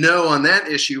no on that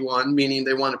issue 1, meaning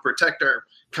they want to protect our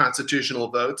constitutional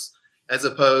votes, as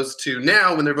opposed to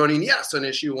now when they're voting yes on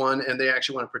issue 1 and they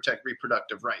actually want to protect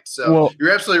reproductive rights. So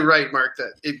you're absolutely right, Mark,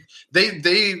 that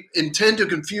they intend to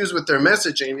confuse with their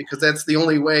messaging because that's the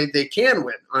only way they can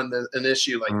win on an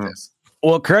issue like this.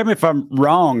 Well, correct me if I'm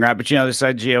wrong, right? But, they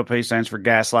say GOP stands for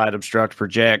gaslight, obstruct,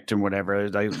 project, and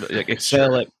whatever. They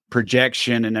excel at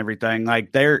projection and everything.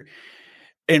 Like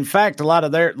in fact, a lot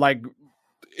of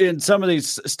in some of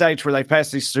these states where they've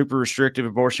passed these super restrictive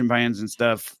abortion bans and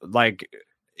stuff,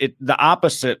 the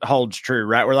opposite holds true,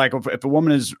 right? Where if a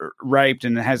woman is raped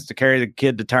and has to carry the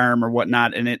kid to term or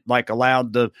whatnot, and it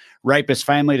allowed the rapist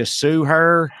family to sue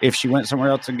her if she went somewhere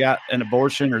else and got an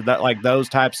abortion, or that those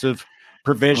types of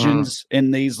provisions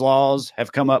in these laws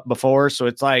have come up before. So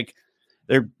it's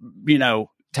they're,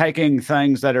 taking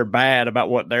things that are bad about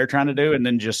what they're trying to do and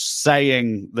then just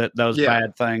saying that those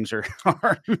bad things are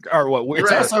what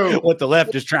what the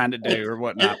left is trying to do or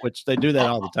whatnot, which they do that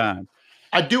all the time.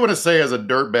 I do want to say, as a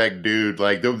dirtbag dude,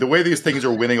 the way these things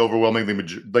are winning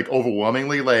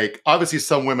overwhelmingly, obviously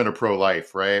some women are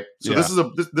pro-life, right? So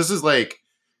this is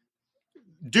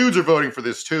dudes are voting for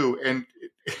this too, and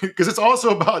because it's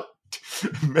also about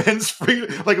men's freedom.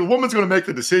 A woman's going to make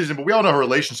the decision, but we all know how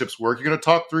relationships work. You're going to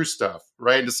talk through stuff,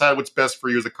 right, and decide what's best for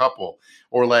you as a couple,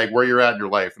 or where you're at in your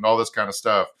life, and all this kind of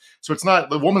stuff. So it's not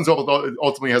the woman's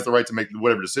ultimately has the right to make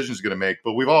whatever decision she's going to make,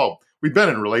 but we've been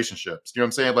in relationships. You know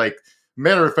what I'm saying?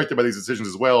 Men are affected by these decisions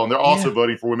as well, and they're also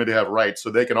voting for women to have rights,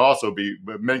 so men can also be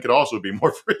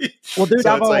more free. Well, dude,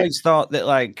 I've always thought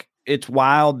that it's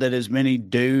wild that as many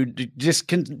dudes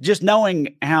just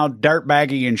knowing how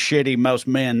dirtbaggy and shitty most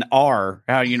men are,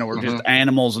 how we're just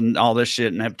animals and all this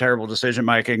shit and have terrible decision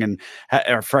making and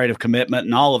are afraid of commitment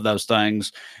and all of those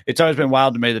things. It's always been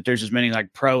wild to me that there's as many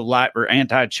pro-life or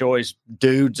anti-choice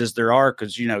dudes as there are,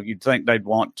 because you'd think they'd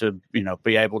want to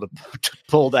be able to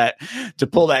pull that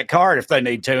card if they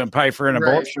need to and pay for an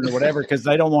abortion or whatever, because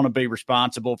they don't want to be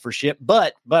responsible for shit.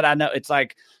 But I know it's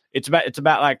it's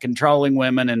about controlling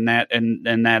women and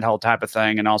that whole type of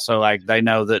thing. And also they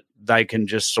know that they can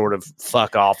just sort of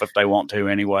fuck off if they want to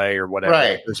anyway, or whatever.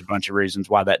 Right. There's a bunch of reasons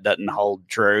why that doesn't hold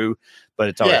true, but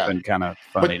it's always been kind of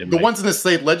funny to me. The ones in the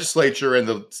state legislature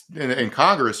and in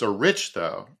Congress are rich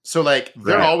though. So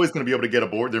they're always going to be able to get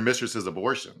their mistresses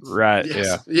abortions. Right.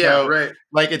 Yes. Yeah. So, right.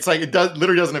 It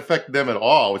literally doesn't affect them at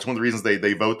all. It's one of the reasons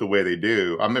they vote the way they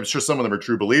do. I'm sure some of them are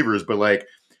true believers, but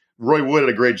Roy Wood had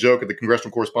a great joke at the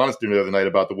Congressional Correspondents' Dinner the other night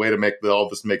about the way to make all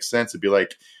this make sense. It'd be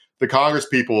the Congress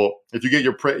people, if you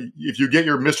get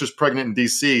your mistress pregnant in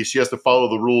D.C., she has to follow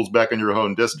the rules back in your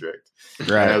own district. Right.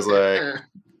 And I was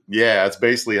it's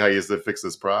basically how you have to fix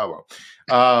this problem.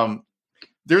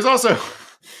 There's also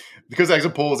because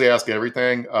exit polls, they ask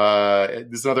everything.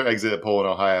 This is another exit poll in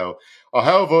Ohio.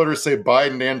 Ohio voters say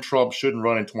Biden and Trump shouldn't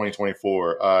run in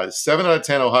 2024. 7 out of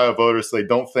 10 Ohio voters say they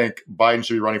don't think Biden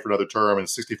should be running for another term, and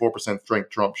 64% think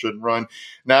Trump shouldn't run.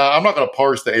 Now, I'm not going to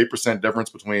parse the 8% difference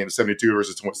between 72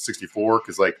 versus 64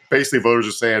 because, like, basically voters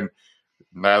are saying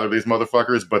neither of these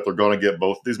motherfuckers, but they're going to get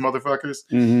both of these motherfuckers.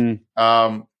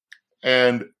 Mm-hmm.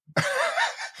 And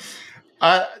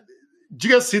did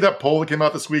you guys see that poll that came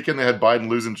out this weekend? They had Biden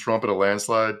losing Trump in a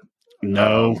landslide.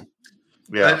 No.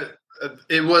 Yeah.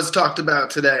 It was talked about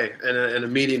today in a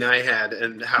meeting I had,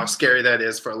 and how scary that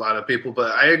is for a lot of people.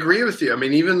 But I agree with you. I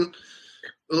mean, even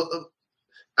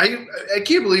I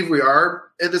can't believe we are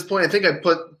at this point. I think I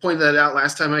pointed that out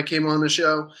last time I came on the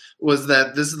show, was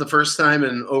that this is the first time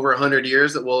in over 100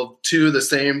 years that we'll have two of the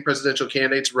same presidential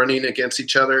candidates running against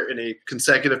each other in a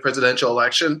consecutive presidential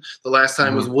election. The last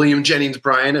time was William Jennings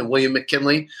Bryan and William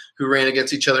McKinley, who ran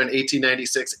against each other in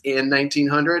 1896 and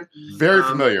 1900. Very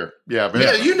familiar. Yeah.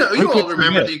 Yeah, you all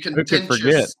remember the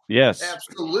contentious. Yes.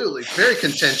 Absolutely. Very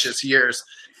contentious years.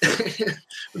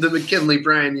 The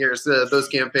McKinley-Bryan years, those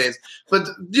campaigns. But,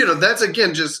 that's,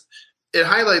 again, just it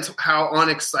highlights how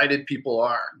unexcited people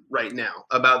are right now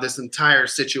about this entire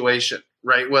situation,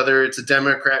 right? Whether it's a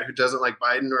Democrat who doesn't like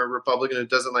Biden or a Republican who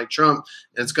doesn't like Trump,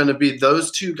 and it's going to be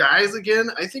those two guys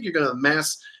again. I think you're going to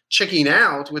mass checking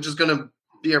out, which is going to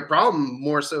be a problem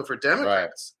more so for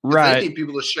Democrats. Right. They need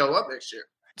people to show up next year.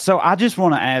 So I just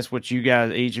want to ask what you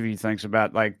guys, each of you, thinks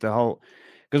about like the whole.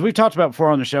 Because we've talked about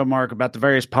before on the show, Mark, about the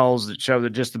various polls that show that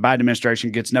just the Biden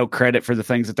administration gets no credit for the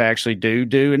things that they actually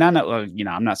do. And I know,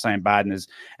 I'm not saying Biden has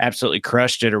absolutely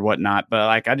crushed it or whatnot, but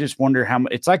like, I just wonder how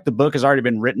it's like the book has already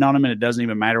been written on him and it doesn't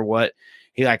even matter what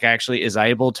he like actually is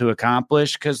able to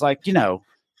accomplish. Cause like,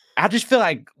 I just feel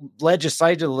like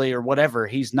legislatively or whatever,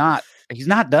 he's not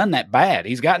done that bad.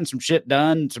 He's gotten some shit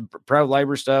done, some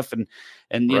pro-labor stuff and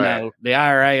the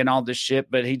IRA and all this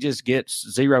shit, but he just gets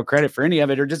zero credit for any of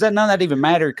it. Or does none of that even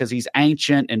matter because he's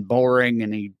ancient and boring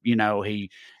and he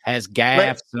has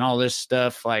gaffes and all this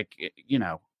stuff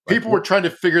People were trying to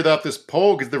figure out this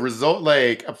poll because the result,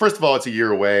 first of all, it's a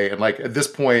year away. And at this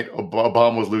point,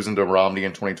 Obama was losing to Romney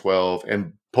in 2012.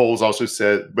 And polls also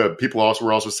said, but people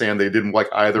were also saying they didn't like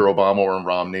either Obama or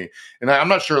Romney. And I'm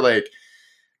not sure,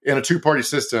 in a two-party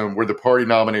system where the party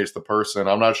nominates the person,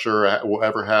 I'm not sure we'll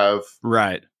ever have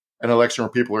an election where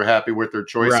people are happy with their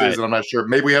choices. Right. And I'm not sure.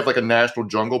 Maybe we have a national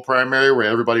jungle primary where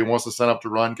everybody who wants to sign up to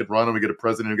run can run and we get a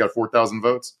president who got 4,000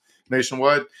 votes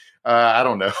nationwide. I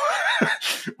don't know.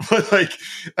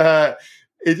 But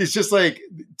it's just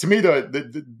to me,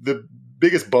 the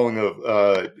biggest bone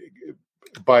of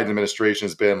Biden administration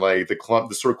has been the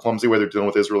sort of clumsy way they're dealing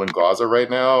with Israel and Gaza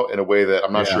right now in a way that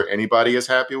I'm not sure anybody is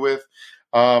happy with.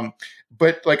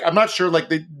 But I'm not sure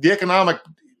the economic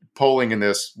polling in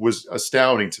this was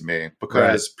astounding to me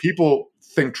because people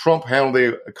think Trump handled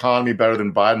the economy better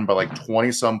than Biden by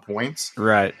 20 some points.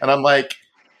 Right. And I'm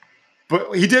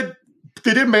but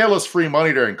they did mail us free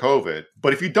money during COVID.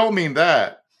 But if you don't mean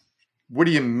that, what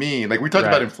do you mean? We talked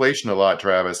about inflation a lot,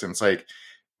 Travis, and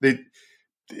it's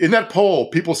in that poll,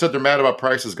 people said they're mad about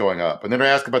prices going up. And then they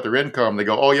ask about their income. They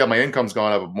go, oh yeah, my income's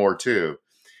gone up more too.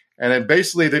 And then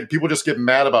basically people just get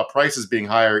mad about prices being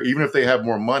higher, even if they have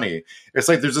more money. It's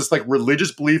there's this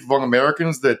religious belief among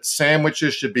Americans that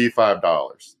sandwiches should be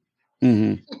 $5.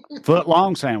 Mm-hmm. Foot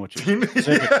long sandwiches. Right.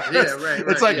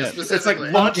 It's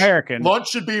lunch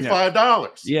should be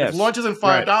 $5. Yes. If lunch isn't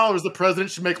 $5, the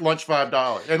president should make lunch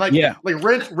 $5. And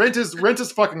rent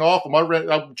is fucking awful. My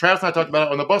rent, Travis and I talked about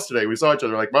it on the bus today. We saw each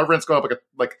other. My rent's gone up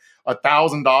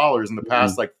 $1,000 in the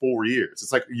past 4 years.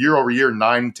 It's year over year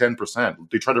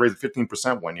 9-10%. They tried to raise it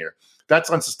 15% one year.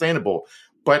 That's unsustainable.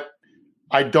 But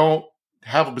I don't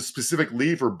have a specific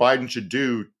lever Biden should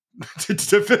do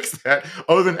to fix that,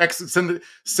 other than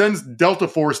sends Delta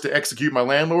Force to execute my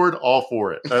landlord. All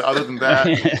for it. Other than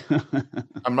that,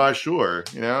 I'm not sure.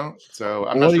 So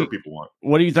I'm not sure what people want.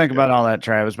 What do you think about all that,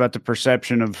 Travis? About the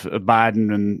perception of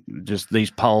Biden and just these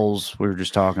polls we were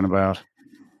just talking about?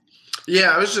 Yeah,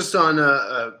 I was just on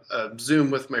a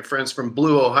Zoom with my friends from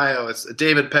Blue, Ohio. It's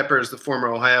David Peppers, the former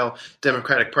Ohio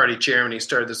Democratic Party chairman. He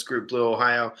started this group, Blue,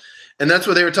 Ohio, and that's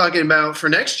what they were talking about for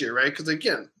next year, right? Because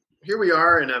again, here we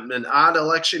are in an odd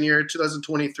election year,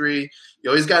 2023. You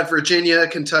always got Virginia,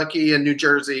 Kentucky, and New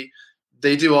Jersey.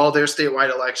 They do all their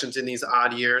statewide elections in these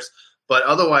odd years. But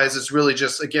otherwise, it's really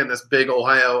just, again, this big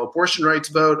Ohio abortion rights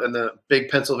vote and the big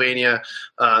Pennsylvania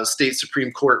state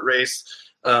Supreme Court race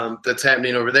that's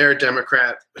happening over there.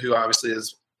 Democrat, who obviously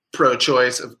is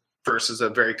pro-choice, versus a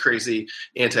very crazy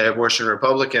anti-abortion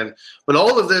Republican. But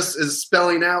all of this is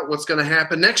spelling out what's going to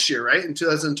happen next year, right? In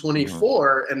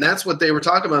 2024. And that's what they were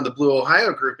talking about in the Blue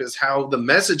Ohio group, is how the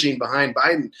messaging behind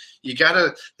Biden, they got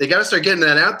to start getting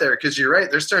that out there, because you're right.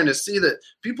 They're starting to see that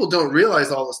people don't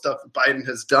realize all the stuff that Biden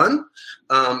has done,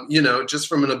 just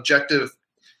from an objective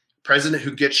president who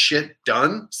gets shit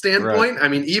done standpoint. Right. I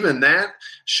mean, even that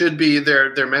should be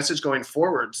their message going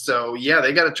forward. So yeah,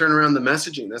 they got to turn around the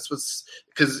messaging. That's what's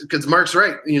because Mark's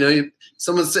right.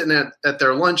 Someone's sitting at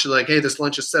their lunch like, hey, this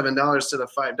lunch is $7 instead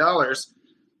of $5.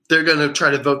 They're going to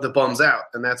try to vote the bums out.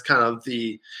 And that's kind of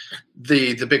the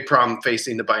big problem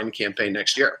facing the Biden campaign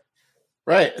next year.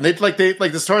 Right. And they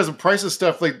as far as the price of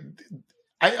stuff, like,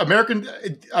 Americans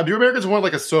want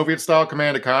like a Soviet style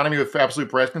command economy with absolute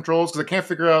price controls, because they can't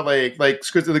figure out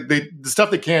because the stuff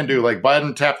they can do, like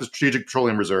Biden tapped the Strategic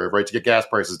Petroleum Reserve, right, to get gas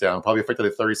prices down, probably affected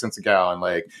at 30 cents a gallon,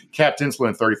 like capped insulin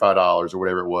at $35 or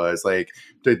whatever it was, like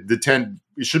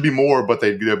it should be more, but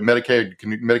Medicare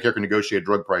can negotiate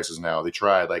drug prices now. They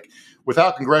tried, like,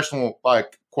 without congressional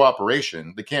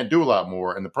cooperation, they can't do a lot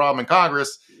more, and the problem in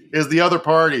Congress is the other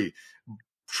party.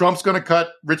 Trump's going to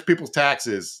cut rich people's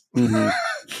taxes. Mm-hmm.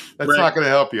 That's not going to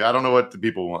help you. I don't know what the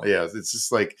people want. Yeah, it's just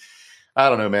like, I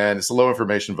don't know, man. It's a low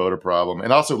information voter problem.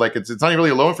 And also, like, it's not even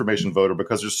really a low information voter,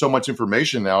 because there's so much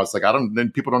information now. It's like,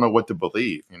 people don't know what to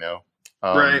believe,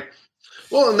 Right.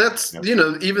 Well, and that's,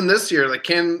 even this year, like,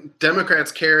 can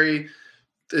Democrats carry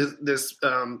this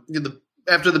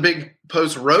after the big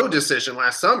post-Roe decision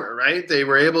last summer, right? They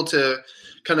were able to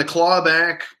kind of claw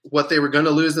back what they were going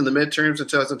to lose in the midterms in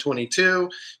 2022.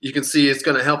 You can see it's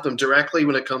going to help them directly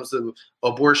when it comes to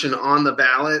abortion on the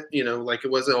ballot, like it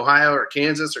was in Ohio or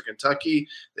Kansas or Kentucky.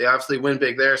 They obviously win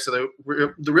big there. So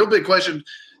the real big question,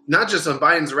 not just on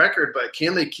Biden's record, but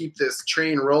can they keep this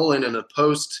train rolling in a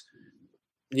post,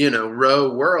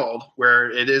 Roe world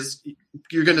where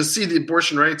you're going to see the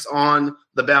abortion rights on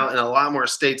the ballot in a lot more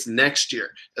states next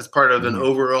year as part of an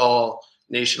overall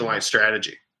nationwide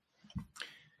strategy.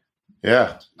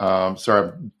 Yeah.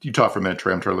 Sorry, you talk for a minute,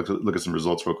 Trey. I'm trying to look at some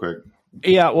results real quick.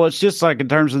 Yeah, well, it's just like in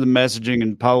terms of the messaging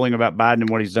and polling about Biden and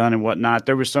what he's done and whatnot,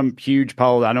 there was some huge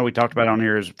poll. I know we talked about it on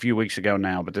here a few weeks ago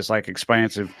now, but this like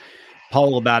expansive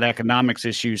poll about economics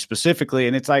issues specifically.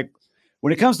 And it's like,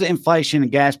 when it comes to inflation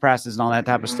and gas prices and all that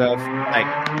type of stuff,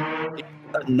 like, it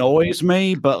annoys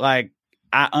me, but like,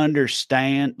 I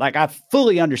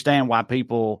fully understand why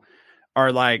people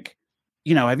are like,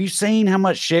 have you seen how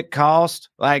much shit costs?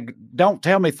 Like, don't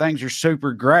tell me things are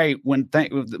super great when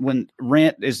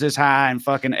rent is this high and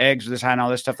fucking eggs are this high and all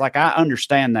this stuff. Like, I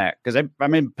understand that, because it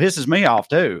pisses me off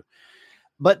too.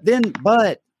 But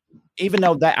even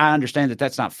though that I understand that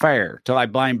that's not fair to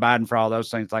like blame Biden for all those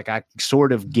things, like I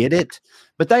sort of get it.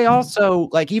 But they also,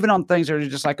 like, even on things that are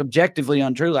just like objectively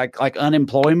untrue, like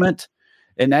unemployment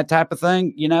and that type of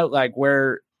thing, like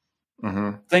where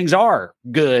things are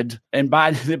good and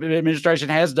Biden administration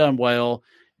has done well,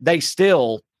 they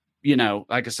still,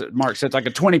 like I said, Mark said, it's like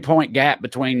a 20-point gap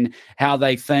between how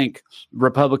they think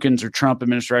Republicans or Trump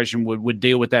administration would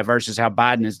deal with that versus how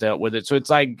Biden has dealt with it. So it's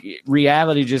like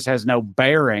reality just has no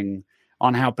bearing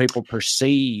on how people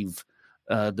perceive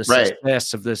the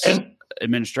success of this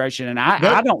administration. And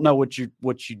I don't know what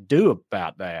you do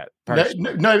about that.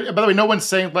 No, by the way, no one's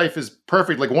saying life is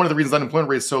perfect. Like, one of the reasons unemployment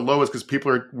rate is so low is because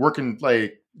people are working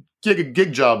like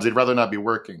gig jobs. They'd rather not be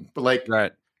working. But like,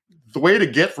 the way to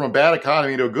get from a bad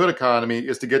economy to a good economy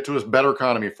is to get to a better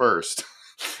economy first.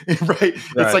 Right.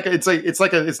 It's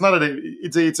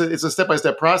a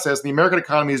step-by-step process. And the American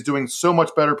economy is doing so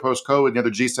much better post-COVID than the other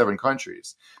G7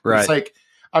 countries. Right. It's like,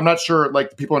 I'm not sure,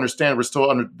 like, people understand we're still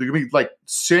under, there could be like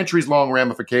centuries-long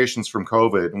ramifications from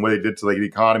COVID and what it did to like the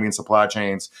economy and supply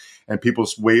chains and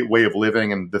people's way of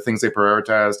living and the things they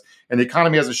prioritized. And the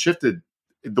economy hasn't shifted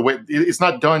the way, it's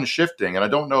not done shifting. And I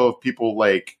don't know if people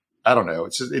like, I don't know.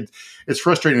 It's just, it's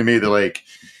frustrating to me that like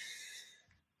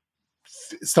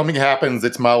something happens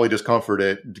that's mildly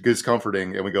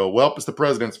discomforting. And we go, well, it's the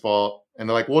president's fault. And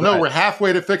they're like, well, no, we're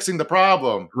halfway to fixing the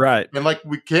problem. Right. And like,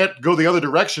 we can't go the other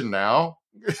direction now.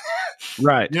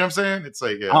 Right. You know what I'm saying? It's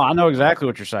like, oh, I know exactly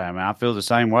what you're saying. I mean, I feel the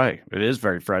same way. It is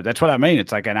very frustrating. That's what I mean.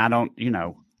 It's like, and I don't,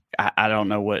 I don't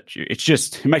know it's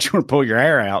just, it makes you want to pull your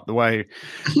hair out the way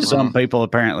some people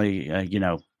apparently,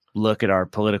 look at our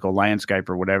political landscape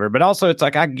or whatever. But also it's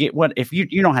like, I get what, if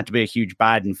you don't have to be a huge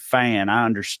Biden fan, I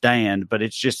understand, but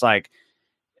it's just like,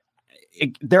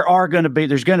 there's going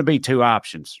to be two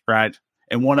options, right?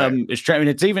 And one of them is Trump. And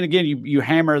it's even, again, you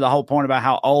hammer the whole point about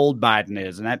how old Biden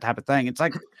is and that type of thing. It's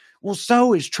like, well,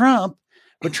 so is Trump,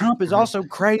 but Trump is also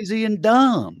crazy and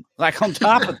dumb, like on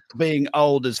top of being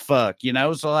old as fuck,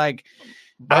 So like,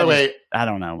 By the way, I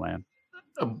don't know, man.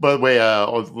 By the way,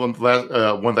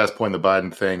 one last point on the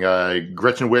Biden thing.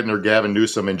 Gretchen Whitmer, Gavin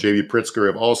Newsom, and J.B. Pritzker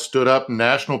have all stood up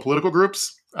national political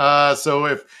groups. So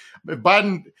if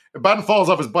Biden falls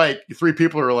off his bike, 3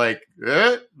 people are like,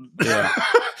 eh? Yeah.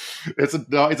 It's a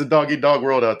dog eat dog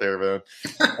world out there, man.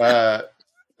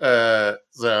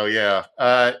 So yeah.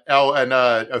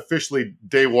 Officially,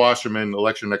 Dave Wasserman,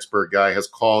 election expert guy, has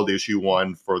called issue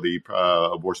 1 for the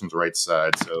abortion rights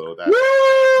side. So that's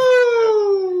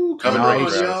come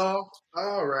on, y'all.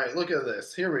 All right, look at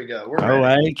this. Here we go. We're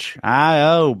ready.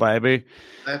 OHIO, baby.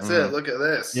 That's it. Look at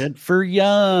this. Good for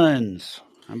yuns.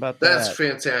 How about that? That's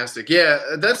fantastic. Yeah,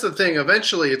 that's the thing.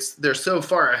 Eventually, they're so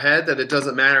far ahead that it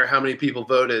doesn't matter how many people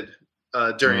voted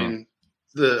during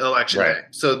the election day.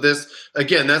 So this,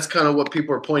 again, that's kind of what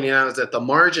people are pointing out, is that the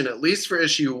margin, at least for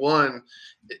issue 1,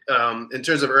 in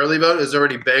terms of early vote, is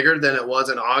already bigger than it was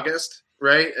in August,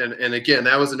 right? And again,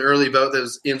 that was an early vote that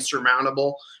was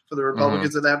insurmountable for the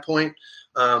Republicans at that point.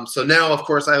 So now, of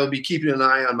course, I will be keeping an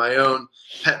eye on my own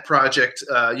pet project.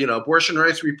 Abortion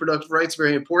rights, reproductive rights,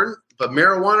 very important. But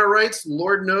marijuana rights,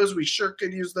 Lord knows we sure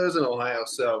could use those in Ohio.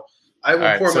 So I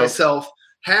will pour myself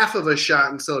half of a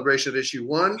shot in celebration of issue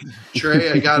 1.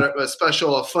 Trey, I got a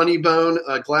special funny bone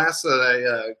glass that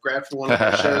I grabbed for one of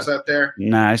the shows out there.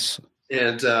 Nice.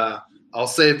 And I'll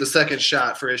save the second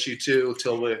shot for issue 2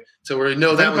 till we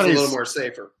know that one's a little more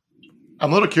safer.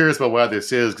 I'm a little curious about why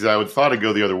this is, because I would thought it'd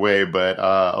go the other way, but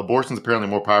abortion's apparently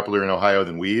more popular in Ohio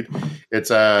than weed. It's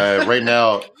right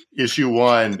now, issue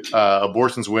 1,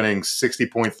 abortion's winning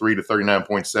 60.3 to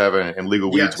 39.7, and legal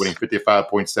weed's winning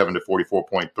 55.7 to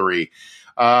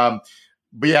 44.3.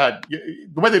 But yeah,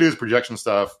 the way they do this projection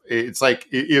stuff, it's like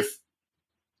if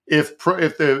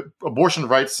the abortion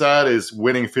rights side is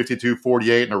winning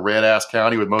 52-48 in a red ass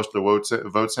county with most of the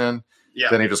votes in,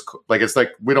 then it's like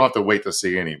we don't have to wait to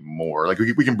see any more. Like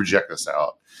we can project this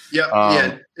out.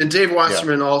 Yeah. And Dave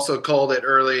Wasserman also called it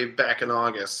early back in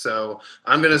August. So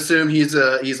I'm going to assume he's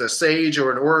a sage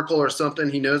or an oracle or something.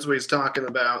 He knows what he's talking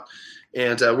about.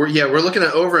 And we're looking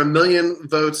at over 1 million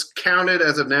votes counted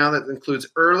as of now. That includes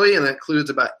early, and that includes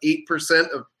about 8%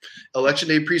 of election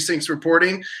day precincts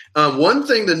reporting. One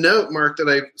thing to note, Mark, that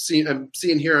I'm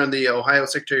seeing here on the Ohio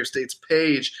Secretary of State's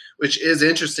page, which is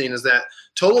interesting, is that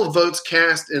total votes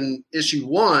cast in issue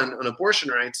 1 on abortion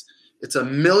rights, it's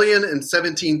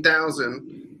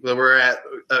 1,017,000 that we're at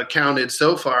counted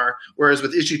so far, whereas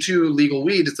with issue 2 legal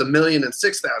weed, it's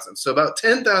 1,006,000. So about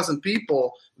 10,000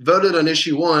 people voted on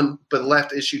issue 1 but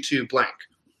left issue 2 blank.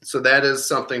 So that is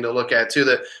something to look at too,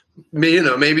 that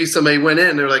maybe somebody went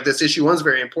in, they're like, this issue 1 is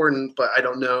very important, but I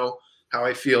don't know how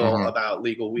I feel about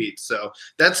legal weed. So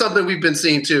that's something we've been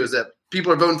seeing too, is that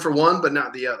people are voting for one but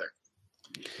not the other.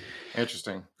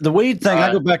 Interesting. The weed thing,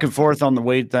 I go back and forth on the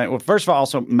weed thing. Well, first of all,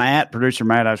 also producer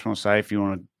Matt, I just want to say, if you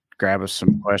want to grab us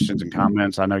some questions and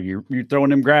comments, I know you're throwing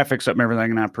them graphics up and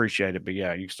everything, and I appreciate it. But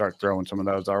yeah, you can start throwing some of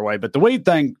those our way. But the weed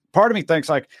thing, part of me thinks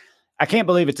like, I can't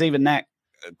believe it's even that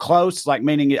close. Like,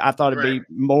 meaning I thought it'd be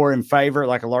more in favor,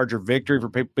 like a larger victory for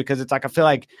people, because it's like, I feel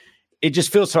like it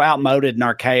just feels so outmoded and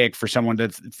archaic for someone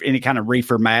to any kind of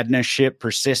reefer madness shit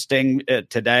persisting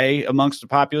today amongst the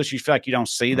populace. You feel like you don't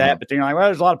see that, but then you're like, well,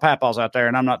 there's a lot of papaws out there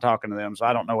and I'm not talking to them, so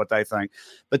I don't know what they think.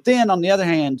 But then on the other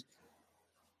hand,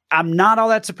 I'm not all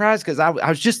that surprised, because I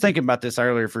was just thinking about this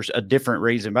earlier for a different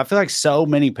reason. But I feel like so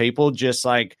many people just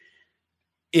like,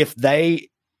 if they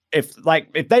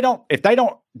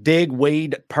don't dig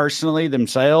weed personally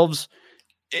themselves,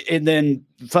 and then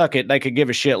fuck it, they could give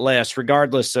a shit less,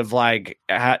 regardless of like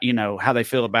how they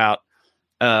feel about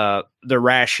the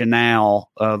rationale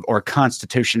of or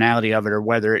constitutionality of it, or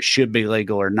whether it should be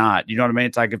legal or not. You know what I mean?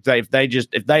 It's like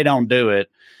if they don't do it,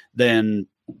 then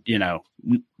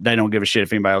they don't give a shit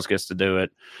if anybody else gets to do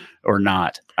it or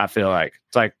not. I feel like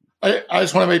it's like, I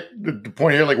just want to make the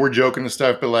point here, like we're joking and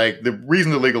stuff, but like the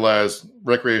reason to legalize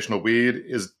recreational weed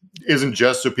isn't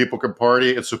just so people can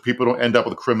party. It's so people don't end up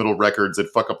with criminal records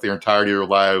that fuck up their entirety of their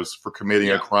lives for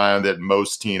committing a crime that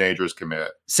most teenagers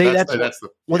commit. See,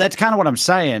 that's kind of what I'm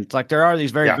saying. It's like there are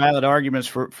these very valid arguments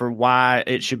for why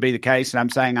it should be the case. And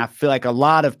I'm saying I feel like a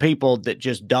lot of people that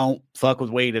just don't fuck with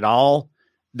weed at all,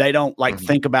 they don't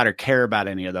think about or care about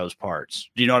any of those parts.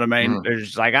 Do you know what I mean? They're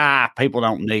just like, people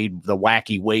don't need the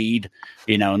wacky weed,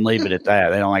 and leave it at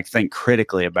that. They don't think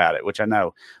critically about it, which I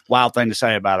know, wild thing to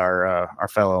say about our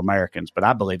fellow Americans, but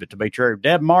I believe it to be true.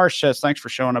 Deb Marsh says, thanks for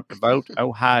showing up to vote,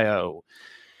 Ohio.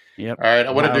 Yep. All right,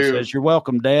 I want to do. Says, you're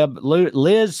welcome, Deb.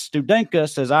 Liz Studenka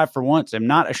says, I for once am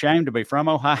not ashamed to be from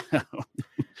Ohio.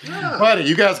 Buddy,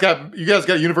 you guys got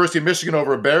University of Michigan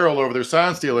over a barrel over their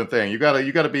sign stealing thing. You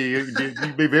gotta be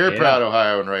very proud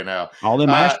Ohioan right now. All them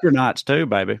astronauts too,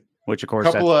 baby. Which of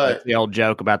course that's the old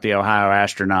joke about the Ohio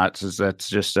astronauts is that's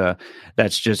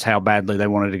just how badly they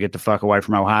wanted to get the fuck away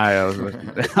from Ohio.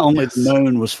 Only the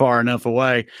moon was far enough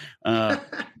away. Yeah.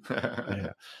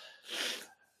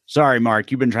 Sorry,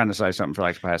 Mark. You've been trying to say something for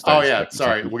like the past. Oh yeah,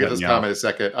 sorry. We'll get this comment in a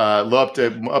second.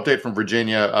 Update from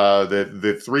Virginia.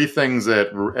 The three things that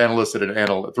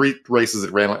three races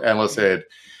that analysts had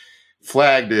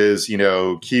flagged as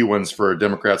key ones for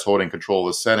Democrats holding control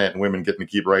of the Senate and women getting to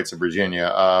keep rights in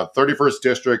Virginia. 31st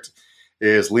district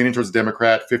is leaning towards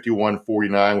Democrat,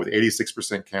 51-49 with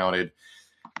 86% counted.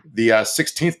 The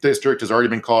 16th district has already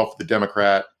been called for the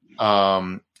Democrat.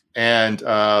 And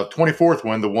 24th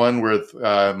one, the one with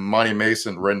Monty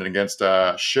Mason running against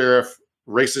racist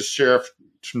sheriff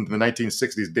from the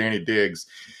 1960s, Danny Diggs.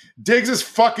 Diggs is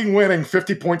fucking winning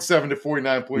 50.7 to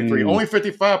 49.3, only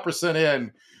 55%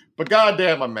 in, but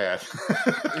goddamn, I'm mad.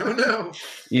 Oh no.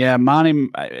 Yeah, Monty,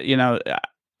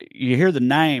 you hear the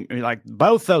name, like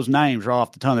both those names are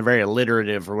off the tongue. They're very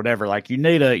alliterative or whatever. Like you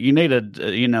need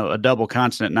a double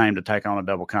consonant name to take on a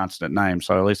double consonant name.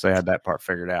 So at least they had that part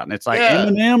figured out. And it's like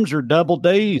M&M's or double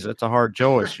D's. It's a hard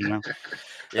choice,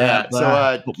 Yeah.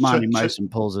 So Monty Mason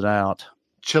pulls it out.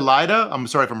 Chilida, I'm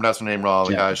sorry if I'm pronouncing her name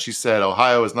wrong. Yeah. She said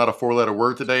Ohio is not a 4-letter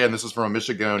word today, and this is from a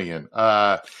Michigonian.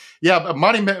 But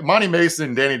Monty Mason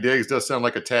and Danny Diggs does sound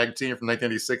like a tag team from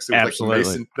 1986. It was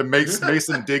absolutely. Like the Mason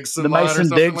Digson the Mason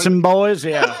Digson like boys.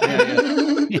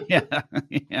 Yeah.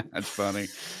 That's funny.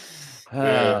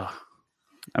 I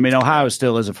mean, Ohio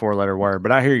still is a 4-letter word,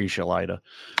 but I hear you, Shalita.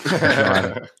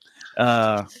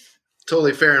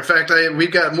 Totally fair. In fact,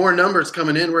 we've got more numbers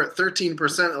coming in. We're at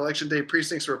 13% election day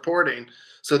precincts reporting.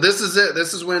 So this is it.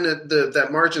 This is when that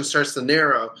margin starts to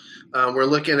narrow. We're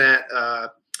looking at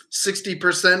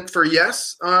 60% for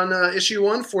yes on issue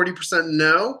 1, 40%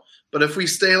 no. But if we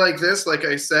stay like this, like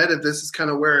I said, if this is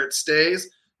kind of where it stays,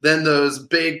 then those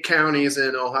big counties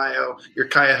in Ohio, your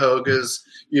Cuyahogas,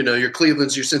 your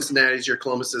Clevelands, your Cincinnatis, your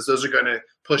Columbuses, those are going to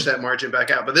push that margin back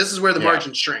out. But this is where the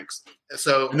margin shrinks.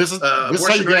 So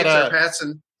abortion rates are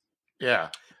passing. Yeah.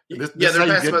 They're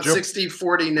passing about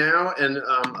 60-40 now, and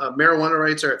marijuana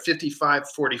rates are at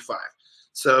 55-45.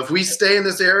 So if we stay in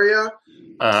this area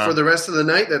for the rest of the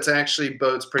night, that's actually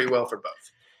bodes pretty well for both.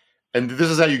 And this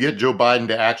is how you get Joe Biden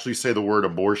to actually say the word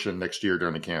abortion next year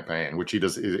during the campaign, which he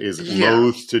is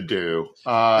loath to do.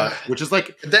 Which is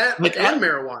like that, and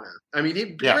marijuana. I mean,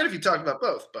 he'd be great if you talked about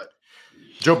both, but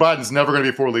Joe Biden's never going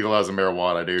to be for legalizing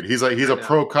marijuana, dude. He's a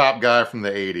pro cop guy from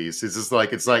the 80s. It's just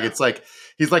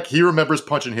like he remembers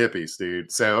punching hippies, dude.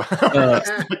 So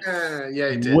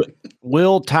yeah, he did.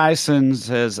 Will Tyson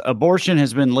says abortion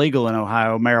has been legal in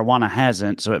Ohio, marijuana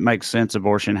hasn't, so it makes sense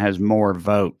abortion has more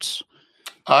votes.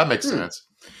 That makes sense.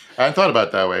 I hadn't thought about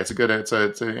it that way. It's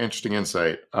an interesting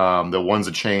insight. The one's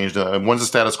a change, one's a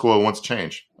status quo, one's a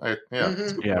change. But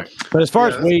as far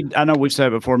as I know we've said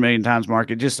it before a million times,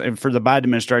 Mark. It just for the Biden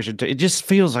administration, it just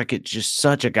feels like it's just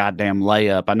such a goddamn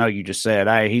layup. I know you just said,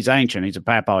 "Hey, he's ancient, he's a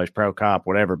papaw, he's pro cop,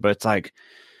 whatever," but it's like,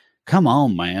 come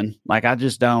on, man. Like I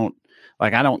just don't.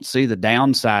 Like, I don't see the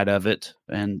downside of it.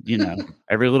 And,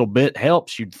 every little bit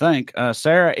helps, you'd think.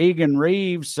 Sarah Egan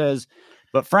Reeves says,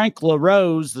 but Frank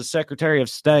LaRose, the Secretary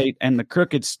of State, and the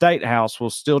crooked State House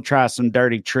will still try some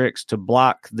dirty tricks to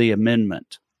block the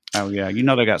amendment. Oh, yeah.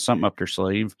 They got something up their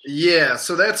sleeve. Yeah.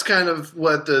 So that's kind of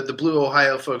what the Blue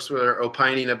Ohio folks were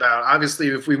opining about. Obviously,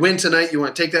 if we win tonight, you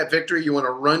want to take that victory. You want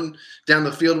to run down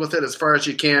the field with it as far as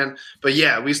you can. But,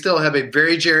 yeah, we still have a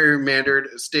very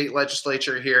gerrymandered state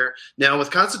legislature here. Now,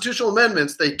 with constitutional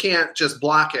amendments, they can't just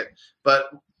block it. But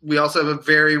we also have a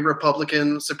very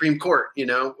Republican Supreme Court,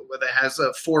 that has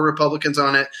 4 Republicans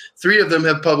on it. 3 of them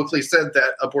have publicly said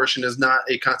that abortion is not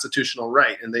a constitutional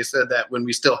right. And they said that when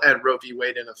we still had Roe v.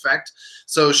 Wade in effect.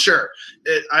 So sure,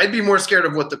 I'd be more scared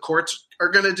of what the courts are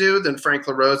going to do than Frank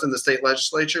LaRose and the state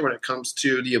legislature when it comes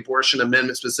to the abortion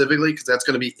amendment specifically, because that's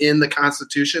going to be in the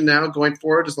Constitution now going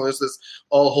forward, as long as this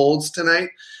all holds tonight.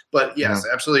 But yes,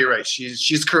 absolutely right.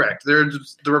 She's correct. The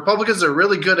Republicans are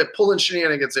really good at pulling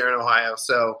shenanigans there in Ohio.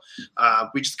 So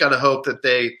we just got to hope that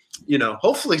they,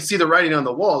 hopefully see the writing on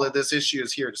the wall that this issue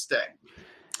is here to stay.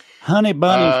 Honey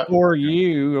Bunny for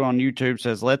you on YouTube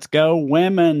says, let's go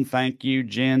women. Thank you,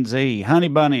 Gen Z. Honey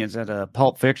Bunny, is that a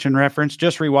Pulp Fiction reference?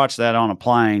 Just rewatched that on a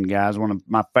plane, guys. One of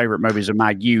my favorite movies of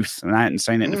my youth. And I hadn't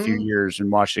seen it in a few years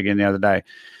and watched it again the other day.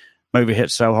 movie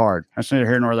hit so hard. That's neither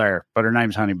here nor there. But her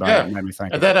name's Honey Bunny. Yeah. It made me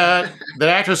think. And that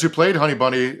actress who played Honey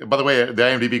Bunny, by the way, the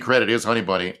IMDb credit is Honey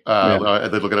Bunny. I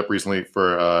did look it up recently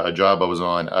for a job I was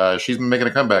on. She's been making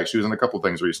a comeback. She was in a couple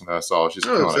things recently. I saw. She's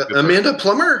is that Amanda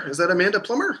Plummer? Is that Amanda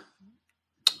Plummer?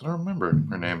 I don't remember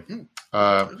her name.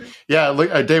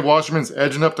 Dave Wasserman's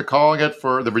edging up to calling it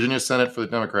for the Virginia Senate for the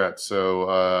Democrats.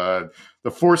 So the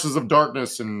forces of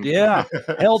darkness and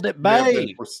held at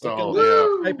bay.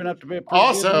 Shaping up to be a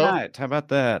pretty good night. How about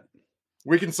that?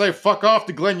 We can say fuck off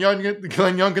to Glenn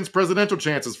Youngkin's presidential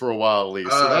chances for a while at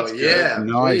least. So that's good.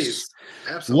 Nice. Please.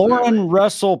 Absolutely. Lauren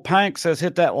Russell Pank says,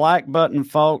 hit that like button,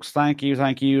 folks. Thank you,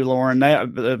 Lauren.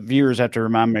 The viewers have to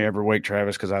remind me every week,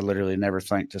 Travis, because I literally never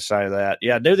think to say that.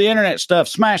 Yeah, do the internet stuff.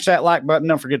 Smash that like button.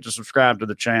 Don't forget to subscribe to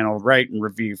the channel. Rate and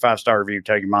review. 5-star review.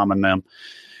 Tell your mom and them.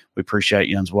 We appreciate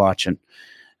you watching.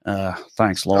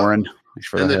 Thanks, Lauren. Thanks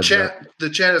for the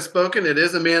chat has spoken. It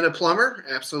is Amanda Plummer.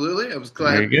 Absolutely. I was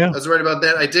glad I was right about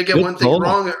that. I did get one thing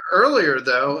wrong earlier,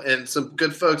 though, and some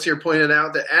good folks here pointed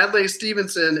out that Adlai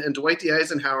Stevenson and Dwight D.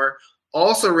 Eisenhower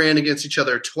also ran against each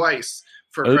other twice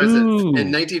for president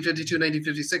in 1952 and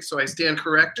 1956. So I stand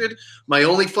corrected. My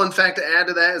only fun fact to add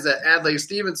to that is that Adlai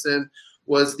Stevenson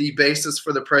was the basis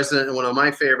for the president in one of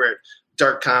my favorite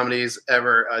dark comedies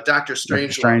ever, Dr.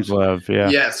 Strangelove, yeah.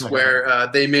 Yes, where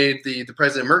they made the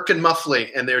president Merkin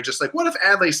Muffley, and they were just like, what if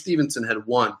Adlai Stevenson had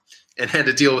won and had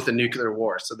to deal with a nuclear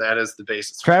war? So that is the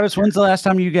basis. Travis, when's the last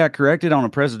time you got corrected on a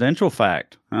presidential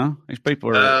fact? Huh? These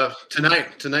people are... Tonight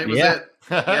was it.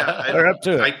 Yeah, they're up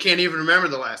to it. I can't even remember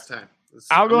the last time.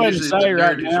 I'll go ahead and say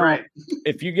right now,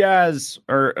 if you guys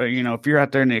are, if you're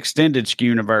out there in the extended Skew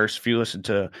universe, if you listen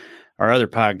to our other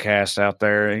podcasts out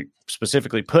there,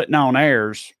 specifically Putting on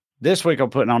Airs, this week on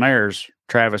Putting on Airs,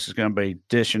 Travis is going to be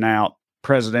dishing out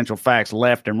presidential facts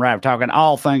left and right, talking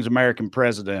all things American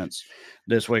presidents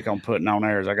this week on Putting on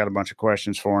Airs. I got a bunch of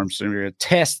questions for him, so we're going to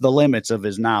test the limits of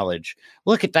his knowledge.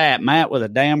 Look at that, Matt, with a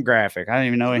damn graphic. I didn't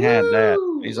even know he had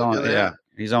that. He's on,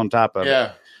 he's on top of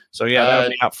it. So that'll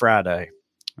be out Friday.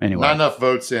 Anyway, not enough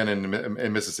votes in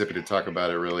Mississippi to talk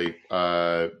about it really.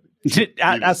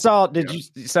 I saw. Did you?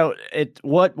 So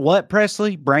what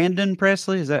Presley? Brandon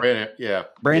Presley? Is that?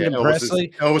 Brandon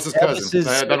Presley. Elvis's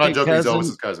cousin. I'm not joking. He's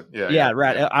Elvis's cousin. Yeah.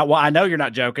 Right. I know you're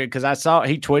not joking because I saw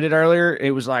he tweeted earlier.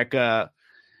 It was like,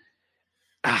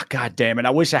 God damn it! I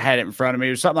wish I had it in front of me.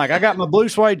 It was something like, I got my blue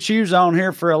suede shoes on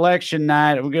here for election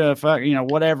night. We're gonna fuck,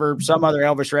 whatever, some other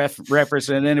Elvis reference,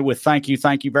 and then it with thank you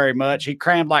very much. He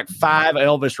crammed like 5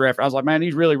 Elvis references. I was like, man,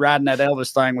 he's really riding that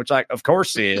Elvis thing, which of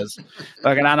course he is.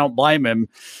 And I don't blame him,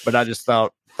 but I just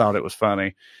thought it was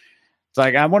funny. It's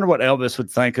like, I wonder what Elvis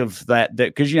would think of that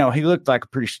because he looked like a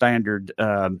pretty standard,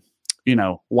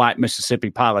 white Mississippi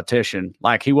politician.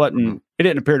 Like he wasn't. He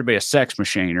didn't appear to be a sex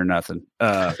machine or nothing.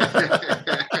 But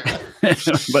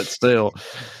still,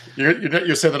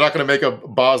 you're saying they're not going to make a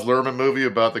Baz Luhrmann movie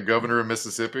about the governor of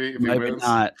Mississippi if he wins?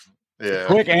 Not. Yeah.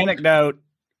 Quick anecdote.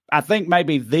 I think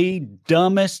maybe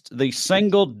the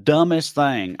single dumbest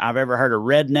thing I've ever heard a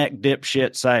redneck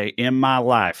dipshit say in my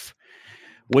life.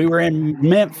 We were in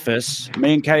Memphis.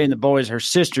 Me and Katie and the boys, her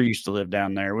sister used to live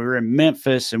down there. We were in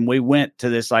Memphis, and we went to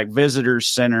this visitors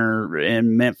center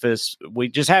in Memphis. We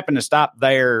just happened to stop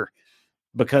there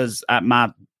because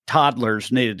my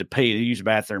toddlers needed to pee, to use the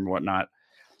bathroom and whatnot.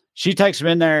 She takes them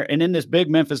in there, and in this big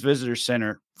Memphis Visitors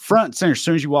Center, front and center, as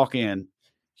soon as you walk in,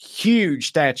 huge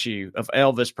statue of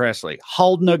Elvis Presley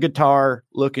holding a guitar,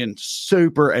 looking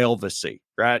super Elvis-y,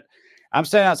 right? I'm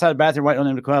standing outside the bathroom waiting on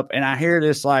them to come up, and I hear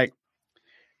this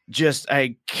just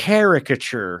a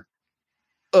caricature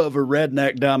of a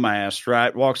redneck dumbass,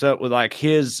 right? Walks up with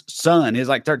his son, his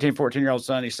 13, 14-year-old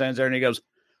son. He stands there and he goes,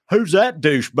 "Who's that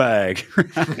douchebag?"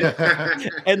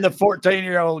 And the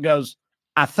 14-year-old goes,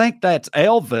 "I think that's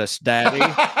Elvis, Daddy."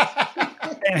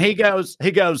 And he goes,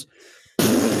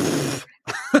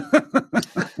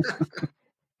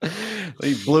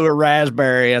 he blew a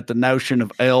raspberry at the notion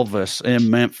of Elvis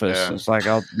in Memphis. Yeah. It's like,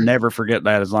 I'll never forget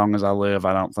that as long as I live,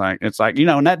 I don't think. It's like,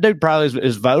 and that dude probably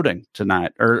is voting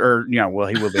tonight or he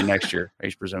will be next year.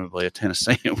 He's presumably a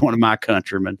Tennessean, one of my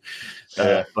countrymen.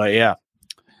 But yeah.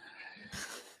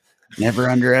 Never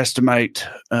underestimate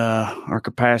our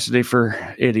capacity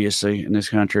for idiocy in this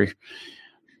country.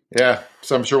 Yeah,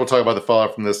 so I'm sure we'll talk about the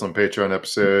fallout from this on Patreon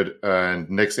episode and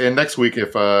next week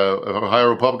if Ohio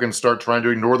Republicans start trying to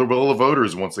ignore the will of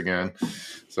voters once again.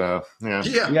 So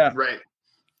yeah, right.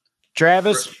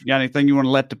 Travis, you got anything you want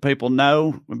to let the people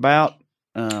know about?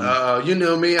 You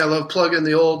know me, I love plugging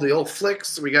the old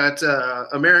flicks. We got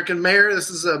American Mayor. This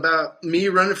is about me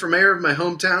running for mayor of my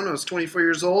hometown. I was 24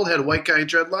 years old, had white guy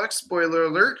dreadlocks. Spoiler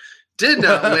alert. Did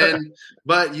not win,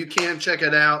 but you can check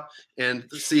it out and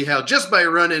see how just by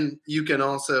running, you can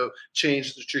also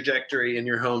change the trajectory in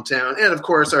your hometown. And, of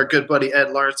course, our good buddy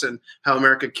Ed Larson, How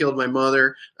America Killed My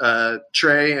Mother,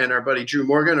 Trey and our buddy Drew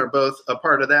Morgan are both a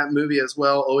part of that movie as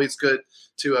well. Always good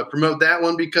to promote that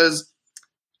one because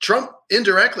Trump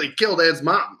indirectly killed Ed's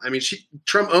mom. I mean,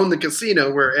 Trump owned the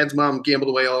casino where Ed's mom gambled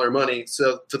away all her money.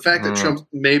 So the fact that Trump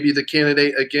may be the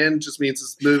candidate again just means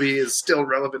this movie is still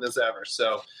relevant as ever.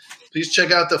 So please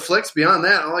check out the flicks. Beyond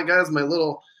that, all I got is my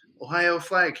little Ohio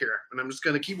flag here, and I'm just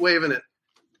going to keep waving it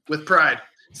with pride.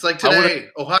 It's like today,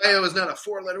 Ohio is not a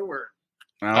 4-letter word.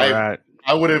 All right.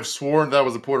 I would have sworn that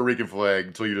was a Puerto Rican flag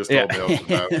until you just told me.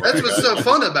 That's what's so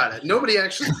fun about it. Nobody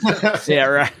actually knows. Yeah,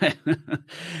 right.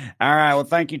 All right. Well,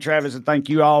 thank you, Travis, and thank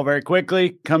you all very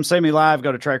quickly. Come see me live.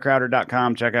 Go to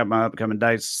TreyCrowder.com. Check out my upcoming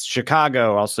dates.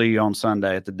 Chicago, I'll see you on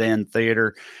Sunday at the Den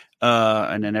Theater,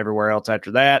 and then everywhere else after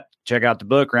that. Check out the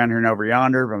book, Around Here and Over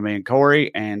Yonder, by me and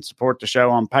Corey, and support the show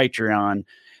on Patreon,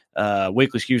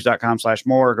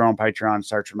 weeklyskews.com/more. Go on Patreon and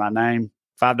search for my name.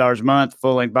 $5 a month,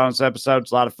 full-length bonus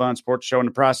episodes, a lot of fun. Support the show in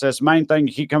the process. Main thing,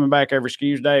 you keep coming back every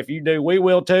Skews Day. If you do, we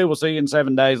will too. We'll see you in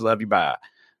 7 days. Love you. Bye.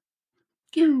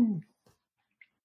 Skew.